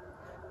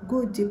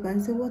 Go deep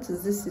and say, what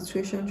is this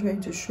situation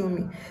trying to show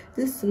me?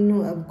 This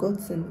no I've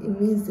gotten,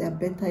 it means there are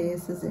better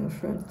yeses in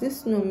front.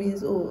 This no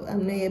means, oh,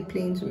 I'm not here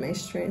playing to my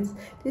strengths.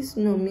 This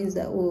no means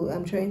that, oh,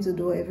 I'm trying to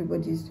do what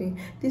everybody's doing.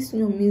 This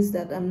no means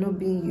that I'm not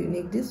being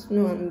unique. This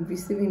no I'm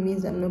receiving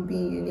means I'm not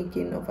being unique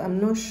enough. I'm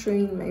not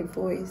showing my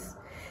voice.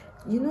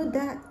 You know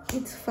that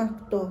it's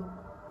factor.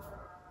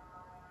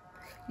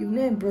 You've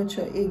not brought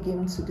your A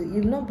game to the.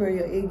 You've not brought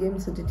your A game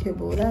to the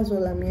table. That's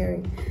all I'm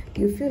hearing.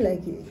 You feel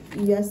like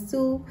you're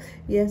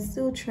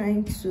still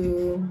trying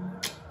to.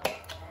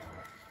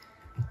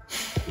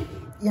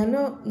 You're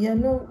not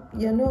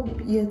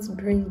yet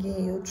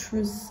bringing your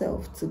true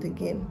self to the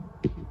game.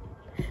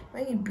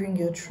 When you bring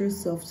your true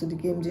self to the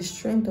game, the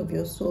strength of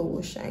your soul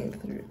will shine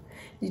through.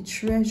 The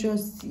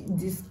treasures,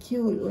 the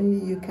skill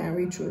only you can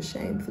reach will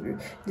shine through.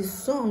 The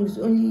songs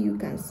only you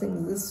can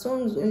sing. The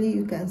songs only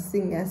you can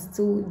sing are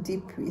still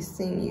deep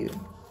within you.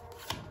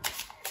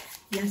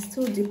 You're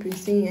still deep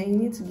within you, and you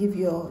need to give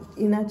your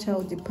inner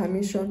child the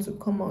permission to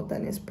come out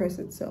and express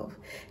itself.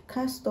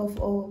 Cast off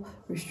all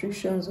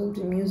restrictions of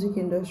the music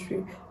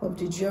industry, of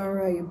the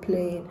genre you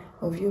play in,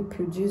 of your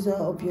producer,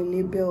 of your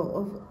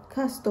label,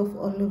 cast off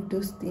all of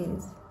those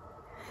things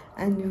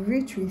and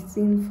reach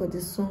within for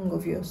the song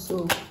of your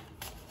soul.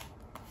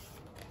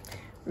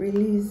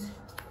 Release.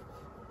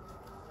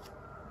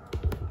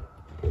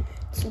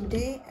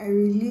 Today I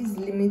release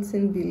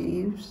limiting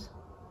beliefs,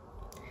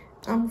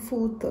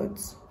 harmful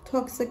thoughts,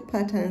 toxic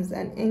patterns,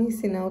 and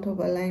anything out of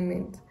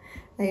alignment.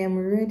 I am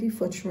ready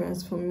for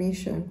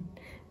transformation,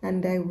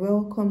 and I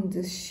welcome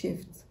this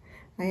shift.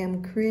 I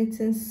am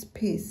creating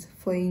space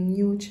for a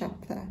new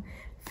chapter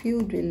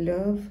filled with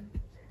love,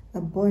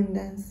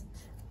 abundance,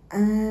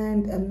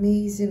 and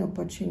amazing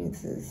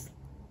opportunities.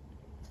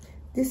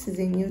 This is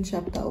a new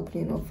chapter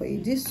opening up for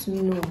you. This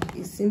no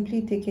is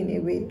simply taking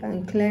away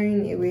and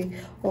clearing away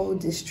all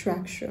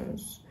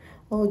distractions,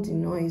 all the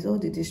noise, all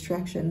the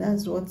distraction.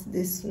 That's what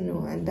this,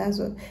 and that's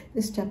what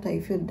this chapter,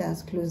 you feel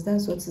that's closed,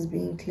 that's what is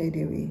being cleared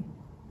away.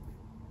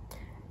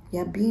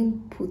 You're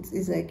being put,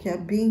 it's like you're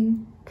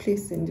being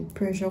placed in the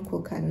pressure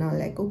cooker now.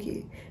 Like,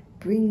 okay,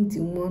 bring the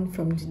one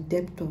from the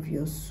depth of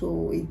your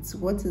soul. It's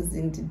what is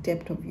in the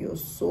depth of your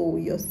soul,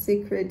 your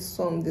sacred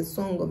song, the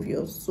song of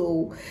your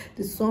soul,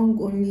 the song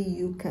only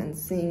you can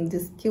sing, the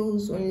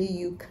skills only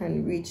you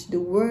can reach,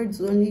 the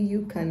words only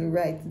you can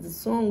write, the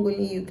song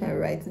only you can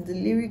write, the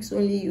lyrics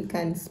only you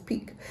can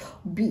speak,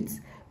 beat,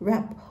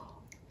 rap,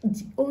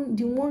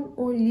 the one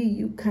only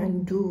you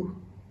can do.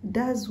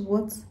 That's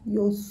what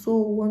your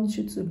soul wants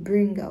you to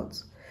bring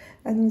out,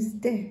 and it's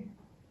there.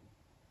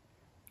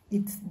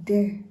 It's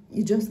there.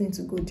 You just need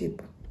to go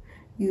deep.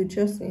 You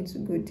just need to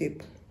go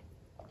deep.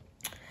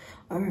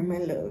 All right, my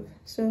love.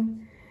 So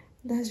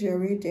that's your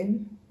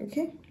reading,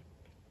 okay?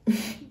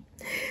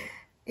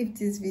 If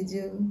this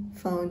video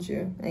found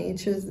you and you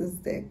chose this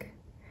deck,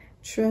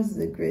 trust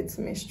the great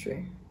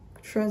mystery.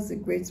 Trust the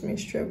great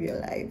mystery of your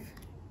life.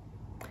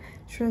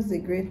 Trust the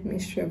great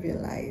mystery of your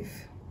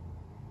life.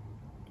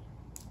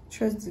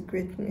 Trust the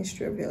great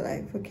mystery of your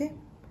life, okay?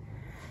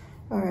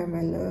 All right,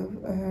 my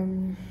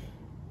love.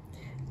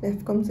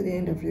 I've come to the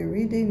end of your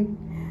reading.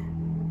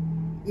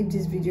 If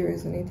this video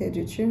resonated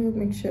with you,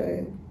 make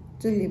sure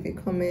to leave a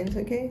comment,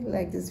 okay?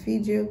 Like this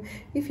video.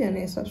 If you're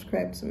not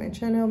subscribed to my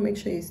channel, make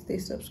sure you stay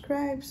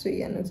subscribed so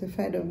you're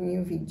notified of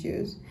new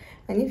videos.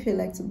 And if you'd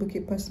like to book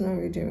a personal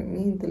reading with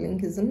me, the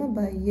link is in my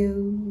bio.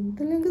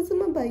 The link is in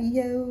my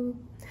bio.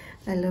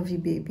 I love you,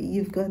 baby.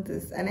 You've got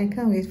this. And I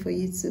can't wait for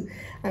you to.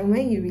 And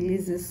when you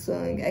release this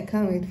song, I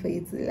can't wait for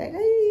you to be like,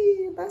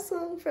 hey, that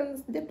song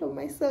from the depth of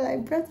my soul, I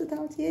brought it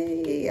out.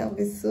 Yay. I'll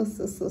be so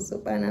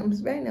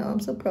and right now I'm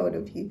so proud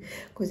of you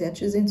because you're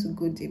choosing to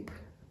go deep.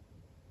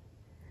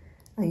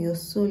 And your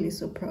soul is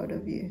so proud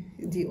of you.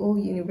 The whole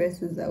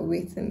universe is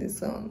awaiting the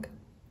song.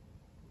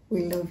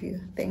 We love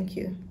you. Thank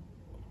you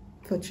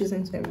for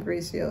choosing to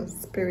embrace your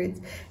spirit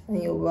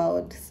and your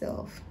wild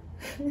self.